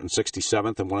between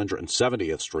 167th and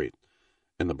 170th Street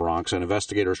in the Bronx. And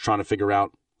investigators trying to figure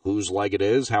out whose leg it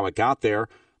is, how it got there.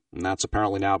 And that's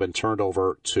apparently now been turned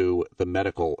over to the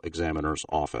medical examiner's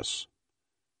office.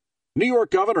 New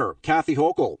York Governor Kathy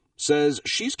Hochul says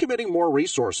she's committing more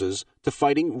resources to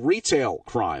fighting retail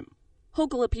crime.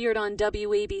 Hochul appeared on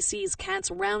WABC's Cats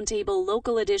Roundtable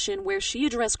local edition, where she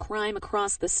addressed crime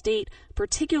across the state,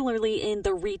 particularly in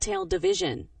the retail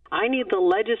division. I need the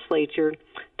legislature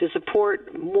to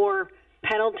support more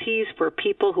penalties for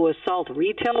people who assault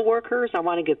retail workers. I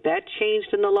want to get that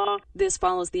changed in the law. This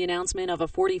follows the announcement of a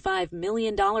 $45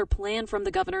 million plan from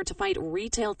the governor to fight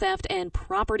retail theft and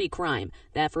property crime.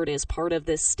 The effort is part of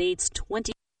the state's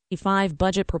 2025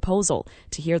 budget proposal.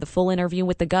 To hear the full interview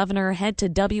with the governor, head to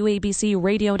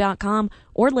WABCRadio.com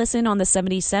or listen on the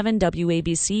 77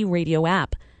 WABC radio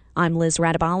app. I'm Liz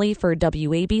Radabali for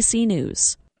WABC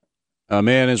News. A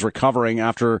man is recovering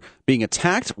after being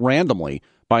attacked randomly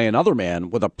by another man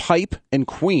with a pipe in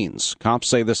Queens. Cops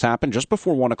say this happened just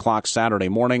before 1 o'clock Saturday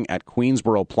morning at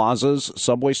Queensboro Plaza's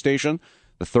subway station.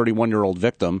 The 31-year-old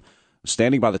victim was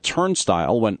standing by the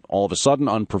turnstile when all of a sudden,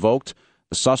 unprovoked,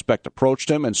 the suspect approached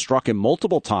him and struck him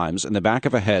multiple times in the back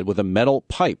of the head with a metal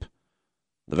pipe.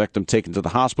 The victim taken to the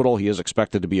hospital. He is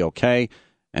expected to be okay,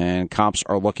 and cops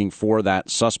are looking for that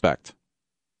suspect.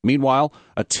 Meanwhile,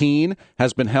 a teen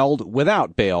has been held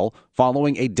without bail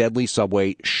following a deadly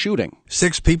subway shooting.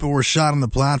 6 people were shot on the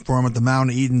platform at the Mount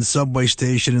Eden subway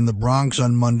station in the Bronx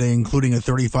on Monday, including a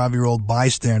 35-year-old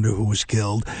bystander who was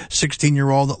killed.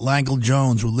 16-year-old Langle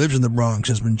Jones, who lives in the Bronx,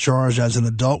 has been charged as an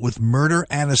adult with murder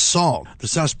and assault. The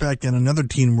suspect and another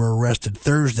teen were arrested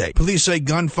Thursday. Police say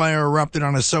gunfire erupted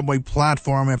on a subway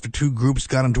platform after 2 groups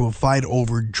got into a fight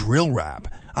over drill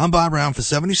rap. I'm Bob Brown for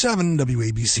 77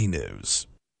 WABC News.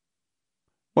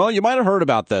 Well, you might have heard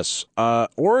about this.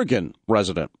 Oregon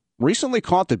resident recently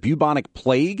caught the bubonic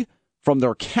plague from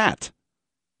their cat.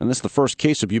 And this is the first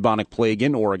case of bubonic plague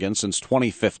in Oregon since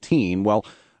 2015. Well,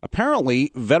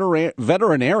 apparently,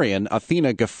 veterinarian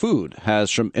Athena Gafood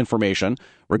has some information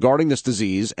regarding this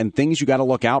disease and things you got to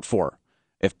look out for.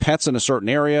 If pets in a certain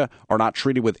area are not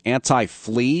treated with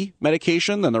anti-flea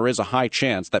medication, then there is a high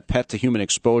chance that pet-to-human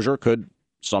exposure could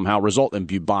somehow result in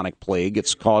bubonic plague.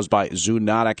 It's caused by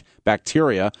zoonotic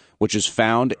bacteria, which is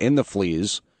found in the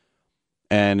fleas,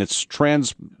 and it's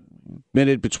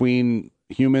transmitted between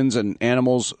humans and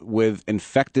animals with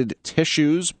infected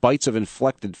tissues, bites of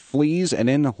infected fleas, and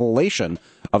inhalation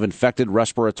of infected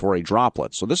respiratory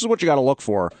droplets. So this is what you got to look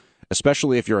for,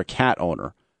 especially if you're a cat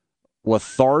owner.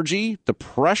 Lethargy,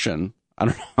 depression, I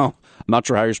don't know, I'm not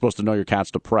sure how you're supposed to know your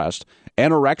cat's depressed.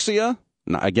 Anorexia,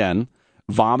 again,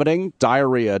 vomiting,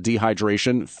 diarrhea,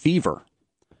 dehydration, fever.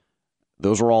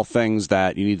 Those are all things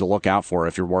that you need to look out for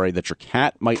if you're worried that your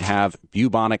cat might have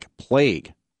bubonic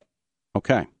plague.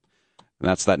 Okay. And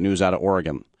that's that news out of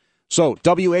Oregon. So,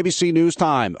 WABC News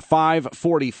Time,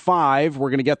 5:45. We're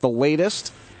going to get the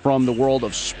latest from the world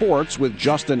of sports with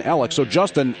Justin Ellick. So,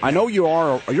 Justin, I know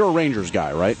you're a Rangers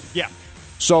guy, right? Yeah.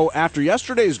 So, after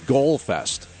yesterday's Goal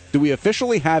Fest, do we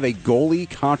officially have a goalie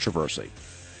controversy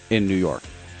in New York?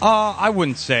 I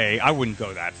wouldn't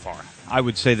go that far. I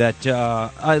would say that,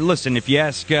 listen, if you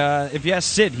ask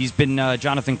Sid, he's been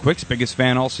Jonathan Quick's biggest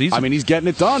fan all season. I mean, he's getting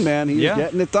it done, man. He's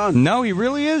getting it done. No, he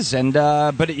really is. And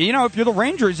but if you're the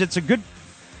Rangers, it's a good,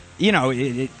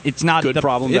 it's not good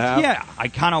problem to have. Yeah, I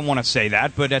kind of want to say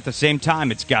that, but at the same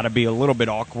time, it's got to be a little bit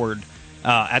awkward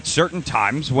at certain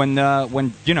times when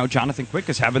Jonathan Quick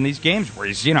is having these games where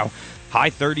he's high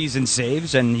 30s in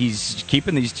saves, and he's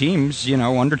keeping these teams,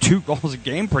 under 2 goals a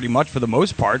game pretty much for the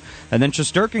most part. And then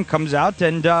Shesterkin comes out,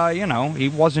 and, he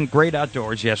wasn't great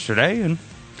outdoors yesterday, and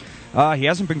he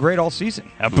hasn't been great all season.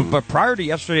 But prior to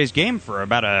yesterday's game, for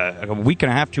about a week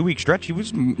and a half, 2-week stretch, he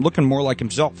was looking more like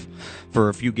himself for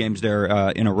a few games there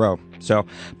in a row. So,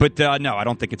 but no, I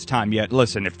don't think it's time yet.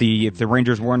 Listen, if the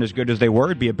Rangers weren't as good as they were,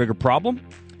 it'd be a bigger problem.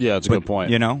 Yeah, that's a good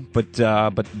point. But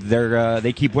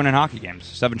they keep winning hockey games,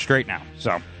 7 straight now.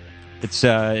 So it's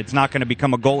not going to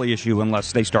become a goalie issue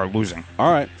unless they start losing.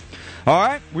 All right. All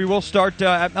right, we will start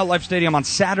at MetLife Stadium on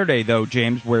Saturday, though,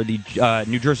 James, where the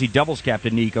New Jersey Devils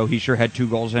captain Nico Hischier had 2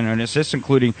 goals and an assist,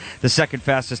 including the second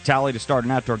fastest tally to start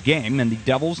an outdoor game. And the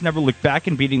Devils never looked back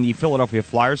in beating the Philadelphia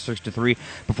Flyers 6-3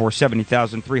 before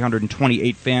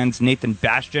 70,328 fans. Nathan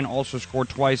Bastian also scored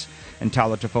twice, and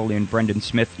Tyler Toffoli and Brendan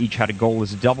Smith each had a goal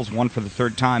as the Devils won for the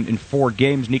third time in 4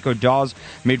 games. Nico Dawes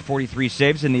made 43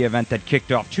 saves in the event that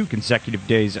kicked off 2 consecutive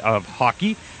days of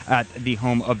hockey at the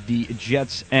home of the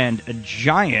Jets and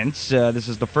Giants. This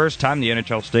is the first time the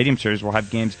NHL Stadium Series will have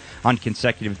games on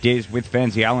consecutive days with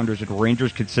fans. The Islanders and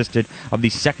Rangers consisted of the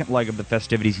second leg of the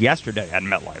festivities yesterday at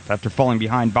MetLife. After falling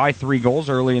behind by 3 goals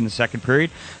early in the second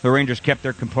period, the Rangers kept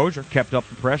their composure, kept up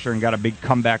the pressure, and got a big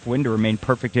comeback win to remain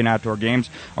perfect in outdoor games.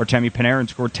 Artemi Panarin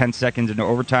scored 10 seconds into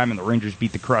overtime, and the Rangers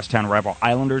beat the crosstown rival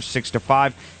Islanders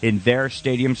 6-5 in their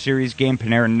Stadium Series game.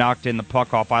 Panarin knocked in the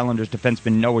puck off Islanders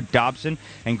defenseman Noah Dobson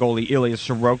and goalie Ilya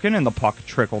Sorokin, and the puck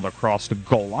trickled across the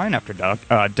goal line after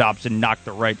Dobson knocked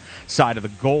the right side of the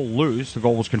goal loose. The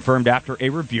goal was confirmed after a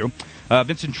review.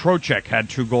 Vincent Trocheck had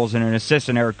 2 goals and an assist,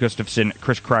 and Eric Gustafsson,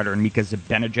 Chris Kreider, and Mika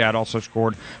Zibanejad also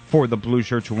scored for the Blue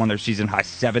Shirts, who won their season-high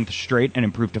 7th straight and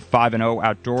improved to 5-0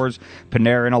 outdoors.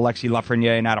 Panarin, Alexis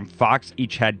Lafreniere, and Adam Fox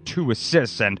each had 2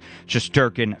 assists, and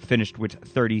Shesterkin finished with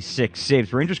 36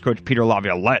 saves. Rangers coach Peter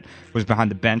Laviolette was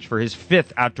behind the bench for his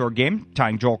 5th outdoor game,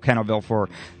 tying Joel Kenneville for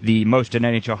the most in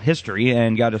NHL history,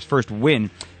 and got his first win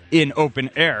in open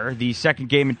air. The second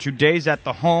game in 2 days at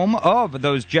the home of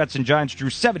those Jets and Giants drew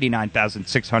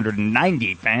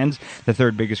 79,690 fans, the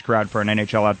third biggest crowd for an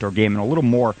NHL outdoor game, and a little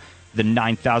more than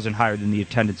 9,000 higher than the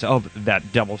attendance of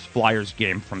that Devils-Flyers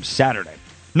game from Saturday.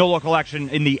 No local action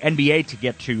in the NBA to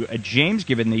get to, James,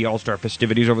 given the All-Star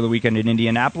festivities over the weekend in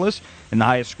Indianapolis. In the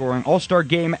highest-scoring All-Star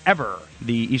game ever,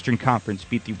 the Eastern Conference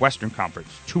beat the Western Conference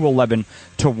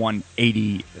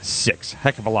 211-186.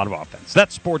 Heck of a lot of offense.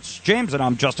 That's Sports, James, and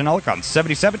I'm Justin Ellick on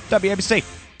 77 WABC.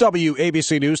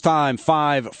 WABC News Time,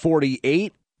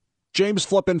 5:48. James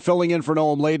Flippin filling in for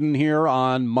Noam Layden here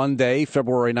on Monday,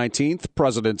 February 19th,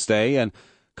 President's Day, and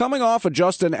coming off of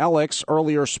Justin Ellick's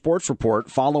earlier sports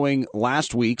report following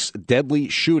last week's deadly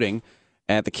shooting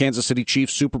at the Kansas City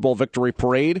Chiefs Super Bowl victory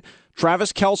parade,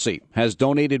 Travis Kelce has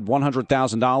donated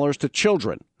 $100,000 to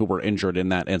children who were injured in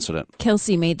that incident.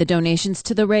 Kelce made the donations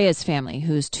to the Reyes family,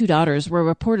 whose 2 daughters were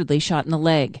reportedly shot in the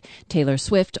leg. Taylor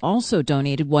Swift also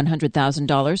donated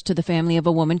 $100,000 to the family of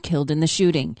a woman killed in the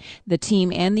shooting. The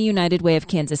team and the United Way of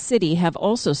Kansas City have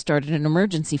also started an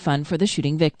emergency fund for the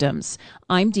shooting victims.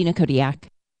 I'm Dina Kodiak.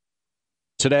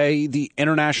 Today, the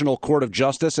International Court of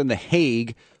Justice in The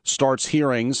Hague starts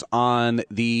hearings on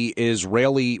the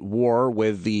Israeli war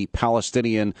with the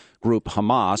Palestinian group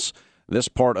Hamas. This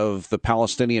part of the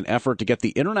Palestinian effort to get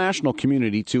the international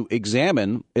community to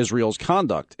examine Israel's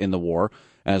conduct in the war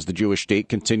as the Jewish state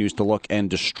continues to look and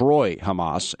destroy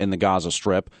Hamas in the Gaza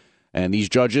Strip. And these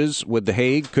judges with The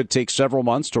Hague could take several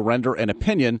months to render an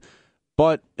opinion,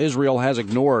 but Israel has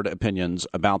ignored opinions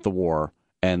about the war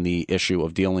and the issue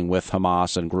of dealing with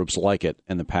Hamas and groups like it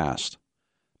in the past.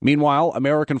 Meanwhile,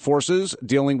 American forces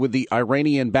dealing with the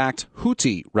Iranian-backed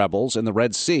Houthi rebels in the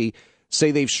Red Sea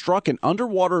say they've struck an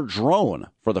underwater drone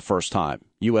for the first time.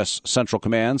 U.S. Central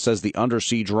Command says the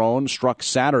undersea drone struck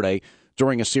Saturday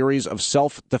during a series of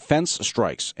self-defense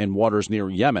strikes in waters near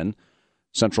Yemen.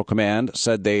 Central Command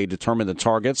said they determined the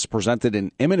targets presented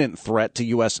an imminent threat to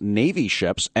U.S. Navy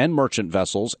ships and merchant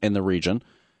vessels in the region.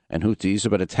 And Houthis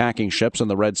have been attacking ships in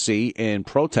the Red Sea in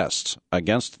protests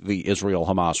against the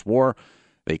Israel-Hamas war.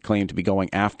 They claim to be going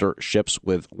after ships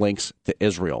with links to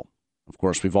Israel. Of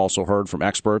course, we've also heard from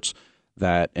experts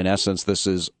that, in essence, this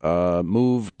is a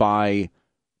move by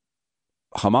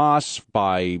Hamas,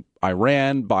 by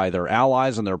Iran, by their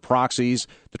allies and their proxies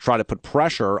to try to put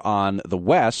pressure on the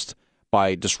West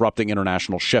by disrupting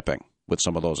international shipping with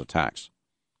some of those attacks.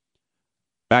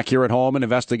 Back here at home, an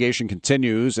investigation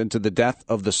continues into the death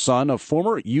of the son of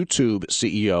former YouTube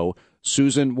CEO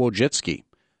Susan Wojcicki.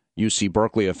 UC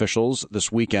Berkeley officials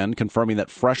this weekend confirming that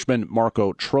freshman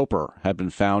Marco Troper had been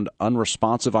found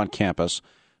unresponsive on campus.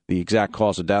 The exact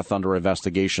cause of death under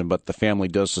investigation, but the family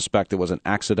does suspect it was an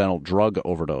accidental drug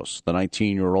overdose. The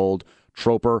 19-year-old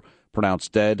Troper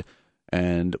pronounced dead,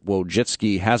 and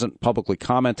Wojcicki hasn't publicly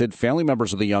commented. Family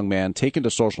members of the young man taken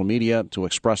to social media to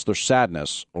express their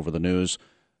sadness over the news.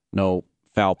 No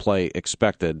foul play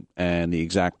expected, and the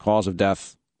exact cause of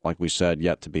death, like we said,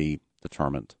 yet to be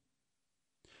determined.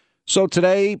 So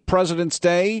today, President's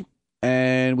Day,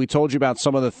 and we told you about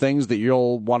some of the things that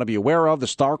you'll want to be aware of. The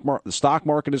stock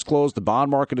market is closed. The bond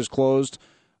market is closed.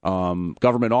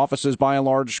 Government offices, by and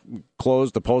large,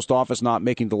 closed. The post office not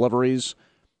making deliveries.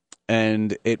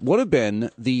 And it would have been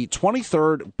the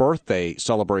 23rd birthday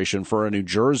celebration for a New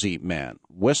Jersey man,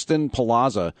 Weston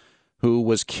Palazza, who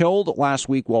was killed last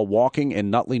week while walking in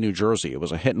Nutley, New Jersey. It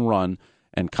was a hit and run,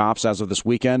 and cops, as of this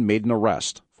weekend, made an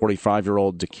arrest.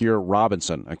 45-year-old Dakir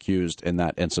Robinson accused in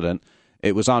that incident.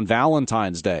 It was on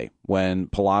Valentine's Day when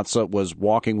Palazza was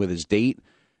walking with his date.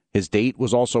 His date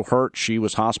was also hurt. She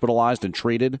was hospitalized and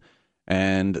treated.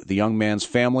 And the young man's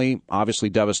family, obviously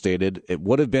devastated. It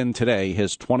would have been today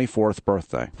his 24th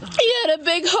birthday. He had a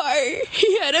big heart.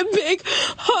 He had a big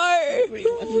heart.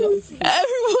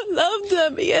 Everyone loved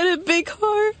him. He had a big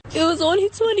heart. It was only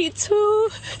 22.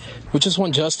 We just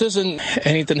want justice, and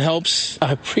anything helps.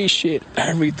 I appreciate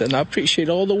everything. I appreciate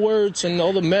all the words and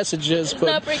all the messages,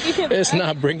 but it's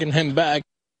not bringing him back.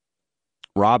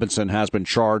 Robinson has been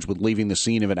charged with leaving the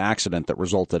scene of an accident that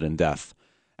resulted in death.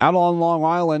 Out on Long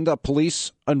Island, a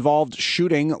police-involved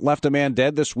shooting left a man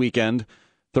dead this weekend.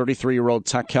 33-year-old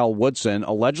Tekel Woodson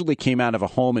allegedly came out of a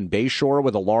home in Bayshore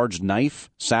with a large knife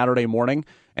Saturday morning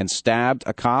and stabbed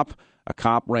a cop. A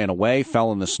cop ran away,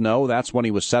 fell in the snow. That's when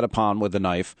he was set upon with the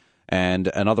knife, and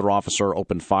another officer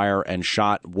opened fire and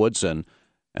shot Woodson.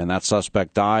 And that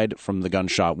suspect died from the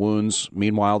gunshot wounds.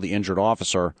 Meanwhile, the injured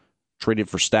officer treated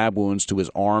for stab wounds to his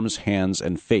arms, hands,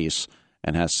 and face,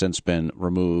 and has since been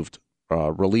released,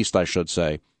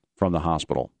 from the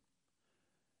hospital.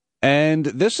 And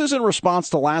this is in response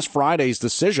to last Friday's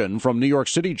decision from New York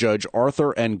City Judge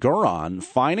Arthur N. Guron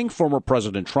fining former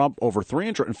President Trump over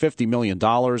 $350 million,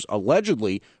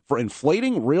 allegedly for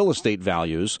inflating real estate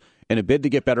values in a bid to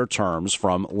get better terms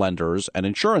from lenders and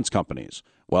insurance companies.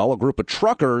 Well, a group of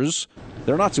truckers,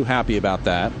 they're not too happy about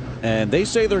that, and they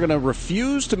say they're going to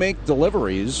refuse to make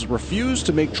deliveries, refuse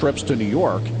to make trips to New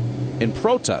York in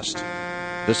protest.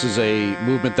 This is a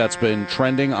movement that's been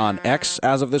trending on X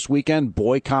as of this weekend,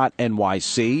 Boycott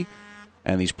NYC.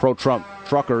 And these pro-Trump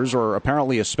truckers are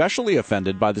apparently especially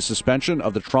offended by the suspension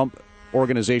of the Trump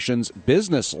Organization's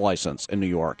business license in New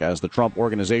York, as the Trump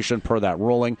Organization, per that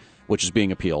ruling, which is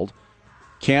being appealed,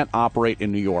 can't operate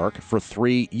in New York for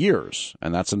 3 years.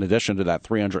 And that's in addition to that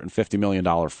 $350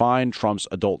 million fine. Trump's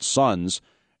adult sons,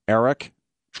 Eric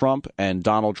Trump and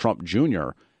Donald Trump Jr.,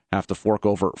 have to fork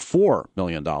over $4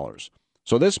 million.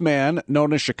 So this man,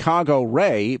 known as Chicago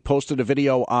Ray, posted a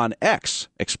video on X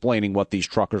explaining what these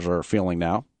truckers are feeling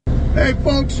now. Hey,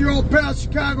 folks, your old pal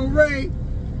Chicago Ray.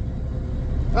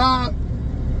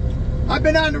 I've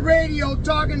been on the radio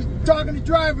talking to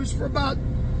drivers for about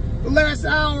the last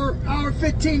hour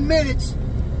 15 minutes.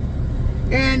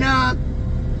 And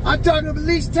I'm talking to at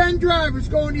least 10 drivers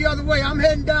going the other way. I'm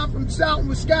heading down from South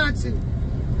Wisconsin.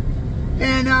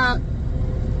 And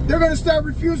they're going to start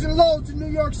refusing loads in New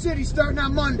York City starting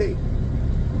on Monday.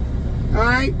 All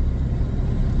right?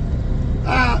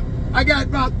 I got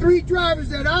about 3 drivers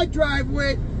that I drive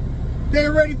with. They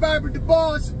already vibrated the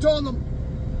boss and told them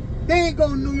they ain't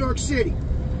going to New York City.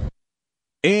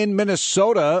 In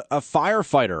Minnesota, a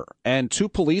firefighter and 2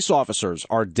 police officers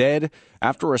are dead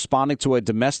after responding to a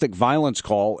domestic violence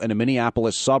call in a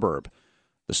Minneapolis suburb.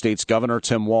 The state's governor,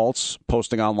 Tim Walz,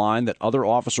 posting online that other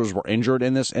officers were injured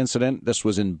in this incident. This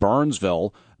was in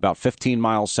Burnsville, about 15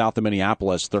 miles south of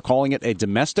Minneapolis. They're calling it a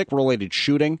domestic-related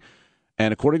shooting.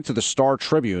 And according to the Star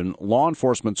Tribune, law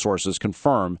enforcement sources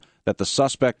confirm that the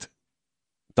suspect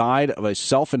died of a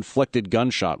self-inflicted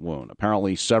gunshot wound.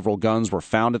 Apparently, several guns were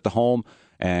found at the home,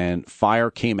 and fire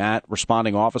came at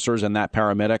responding officers and that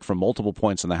paramedic from multiple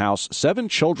points in the house. 7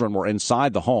 children were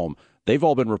inside the home. They've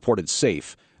all been reported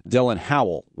safe. Dylan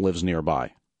Howell lives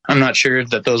nearby. I'm not sure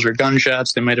that those were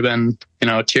gunshots. They might have been,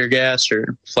 tear gas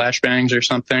or flashbangs or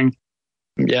something.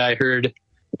 Yeah, I heard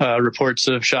reports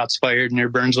of shots fired near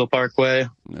Burnsville Parkway.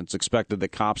 It's expected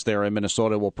that cops there in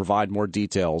Minnesota will provide more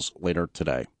details later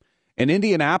today. In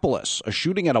Indianapolis, a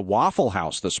shooting at a Waffle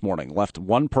House this morning left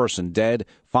 1 person dead,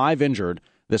 5 injured.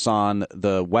 This on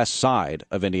the west side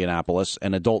of Indianapolis.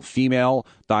 An adult female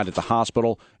died at the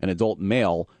hospital, an adult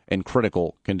male in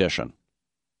critical condition.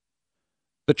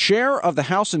 The chair of the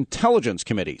House Intelligence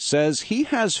Committee says he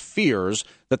has fears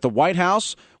that the White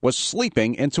House was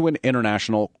sleeping into an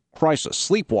international crisis,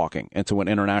 sleepwalking into an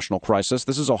international crisis.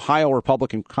 This is Ohio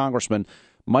Republican Congressman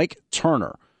Mike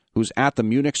Turner, who's at the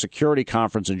Munich Security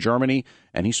Conference in Germany,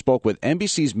 and he spoke with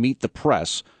NBC's Meet the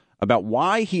Press about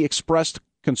why he expressed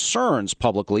concerns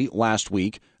publicly last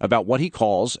week about what he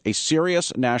calls a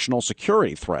serious national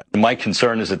security threat. My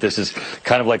concern is that this is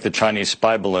kind of like the Chinese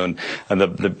spy balloon, and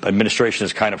the administration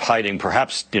is kind of hiding,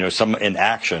 perhaps, some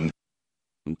inaction.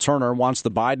 Turner wants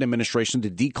the Biden administration to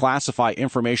declassify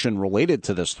information related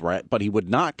to this threat, but he would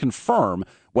not confirm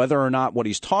whether or not what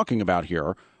he's talking about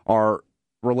here are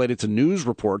related to news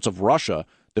reports of Russia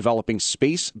developing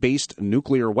space-based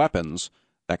nuclear weapons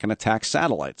that can attack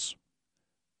satellites.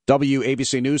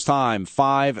 WABC News Time,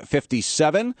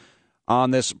 5:57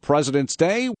 on this President's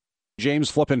Day.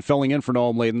 James Flippin filling in for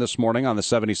Noam Laden this morning on the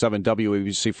 77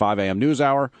 WABC 5 a.m. News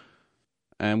Hour.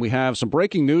 And we have some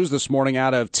breaking news this morning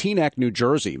out of Teaneck, New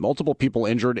Jersey. Multiple people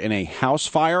injured in a house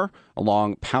fire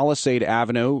along Palisade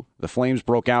Avenue. The flames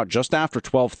broke out just after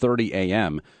 12:30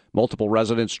 a.m. Multiple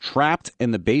residents trapped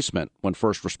in the basement when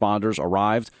first responders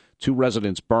arrived. 2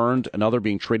 residents burned, another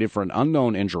being treated for an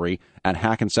unknown injury at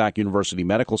Hackensack University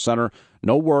Medical Center.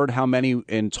 No word how many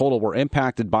in total were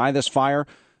impacted by this fire,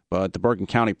 but the Bergen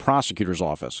County Prosecutor's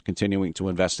Office continuing to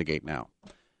investigate now.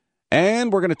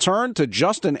 And we're going to turn to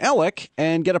Justin Ellick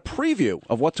and get a preview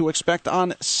of what to expect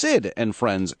on Sid and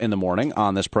Friends in the morning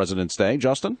on this President's Day.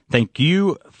 Justin? Thank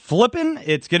you, Flippin.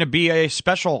 It's going to be a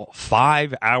special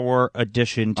 5-hour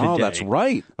edition today. Oh, that's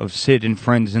right. Of Sid and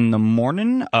Friends in the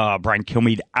morning. Brian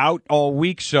Kilmeade out all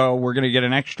week, so we're going to get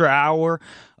an extra hour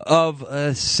of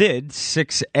Sid,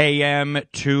 6 a.m.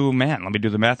 to, let me do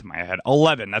the math in my head,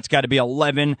 11. That's got to be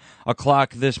 11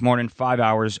 o'clock this morning, 5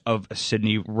 hours of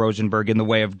Sidney Rosenberg in the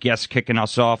way of guests kicking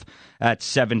us off at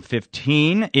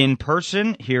 7:15. In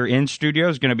person here in studio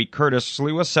is going to be Curtis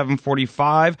Sliwa,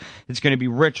 7:45. It's going to be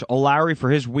Rich O'Lowry for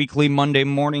his weekly Monday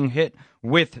morning hit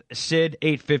with Sid,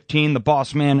 8:15. The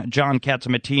boss man, John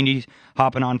Katzimatini,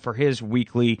 hopping on for his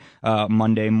weekly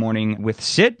Monday morning with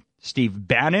Sid. Steve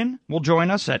Bannon will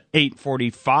join us at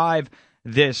 8:45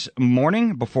 this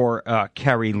morning before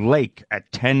Carrie Lake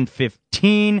at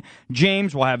 10:15.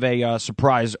 James will have a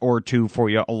surprise or two for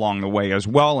you along the way as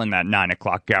well in that 9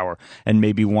 o'clock hour, and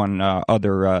maybe one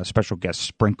other special guest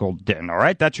sprinkled in. All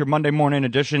right, that's your Monday morning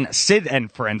edition. Sid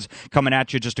and Friends coming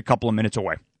at you just a couple of minutes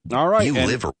away. All right.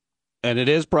 And it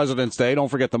is President's Day. Don't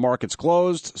forget the market's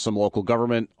closed. Some local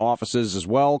government offices as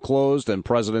well closed. And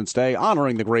President's Day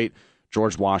honoring the great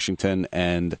George Washington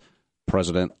and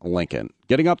President Lincoln.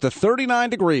 Getting up to 39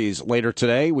 degrees later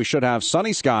today. We should have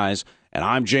sunny skies. And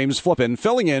I'm James Flippin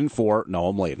filling in for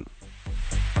Noam Laden.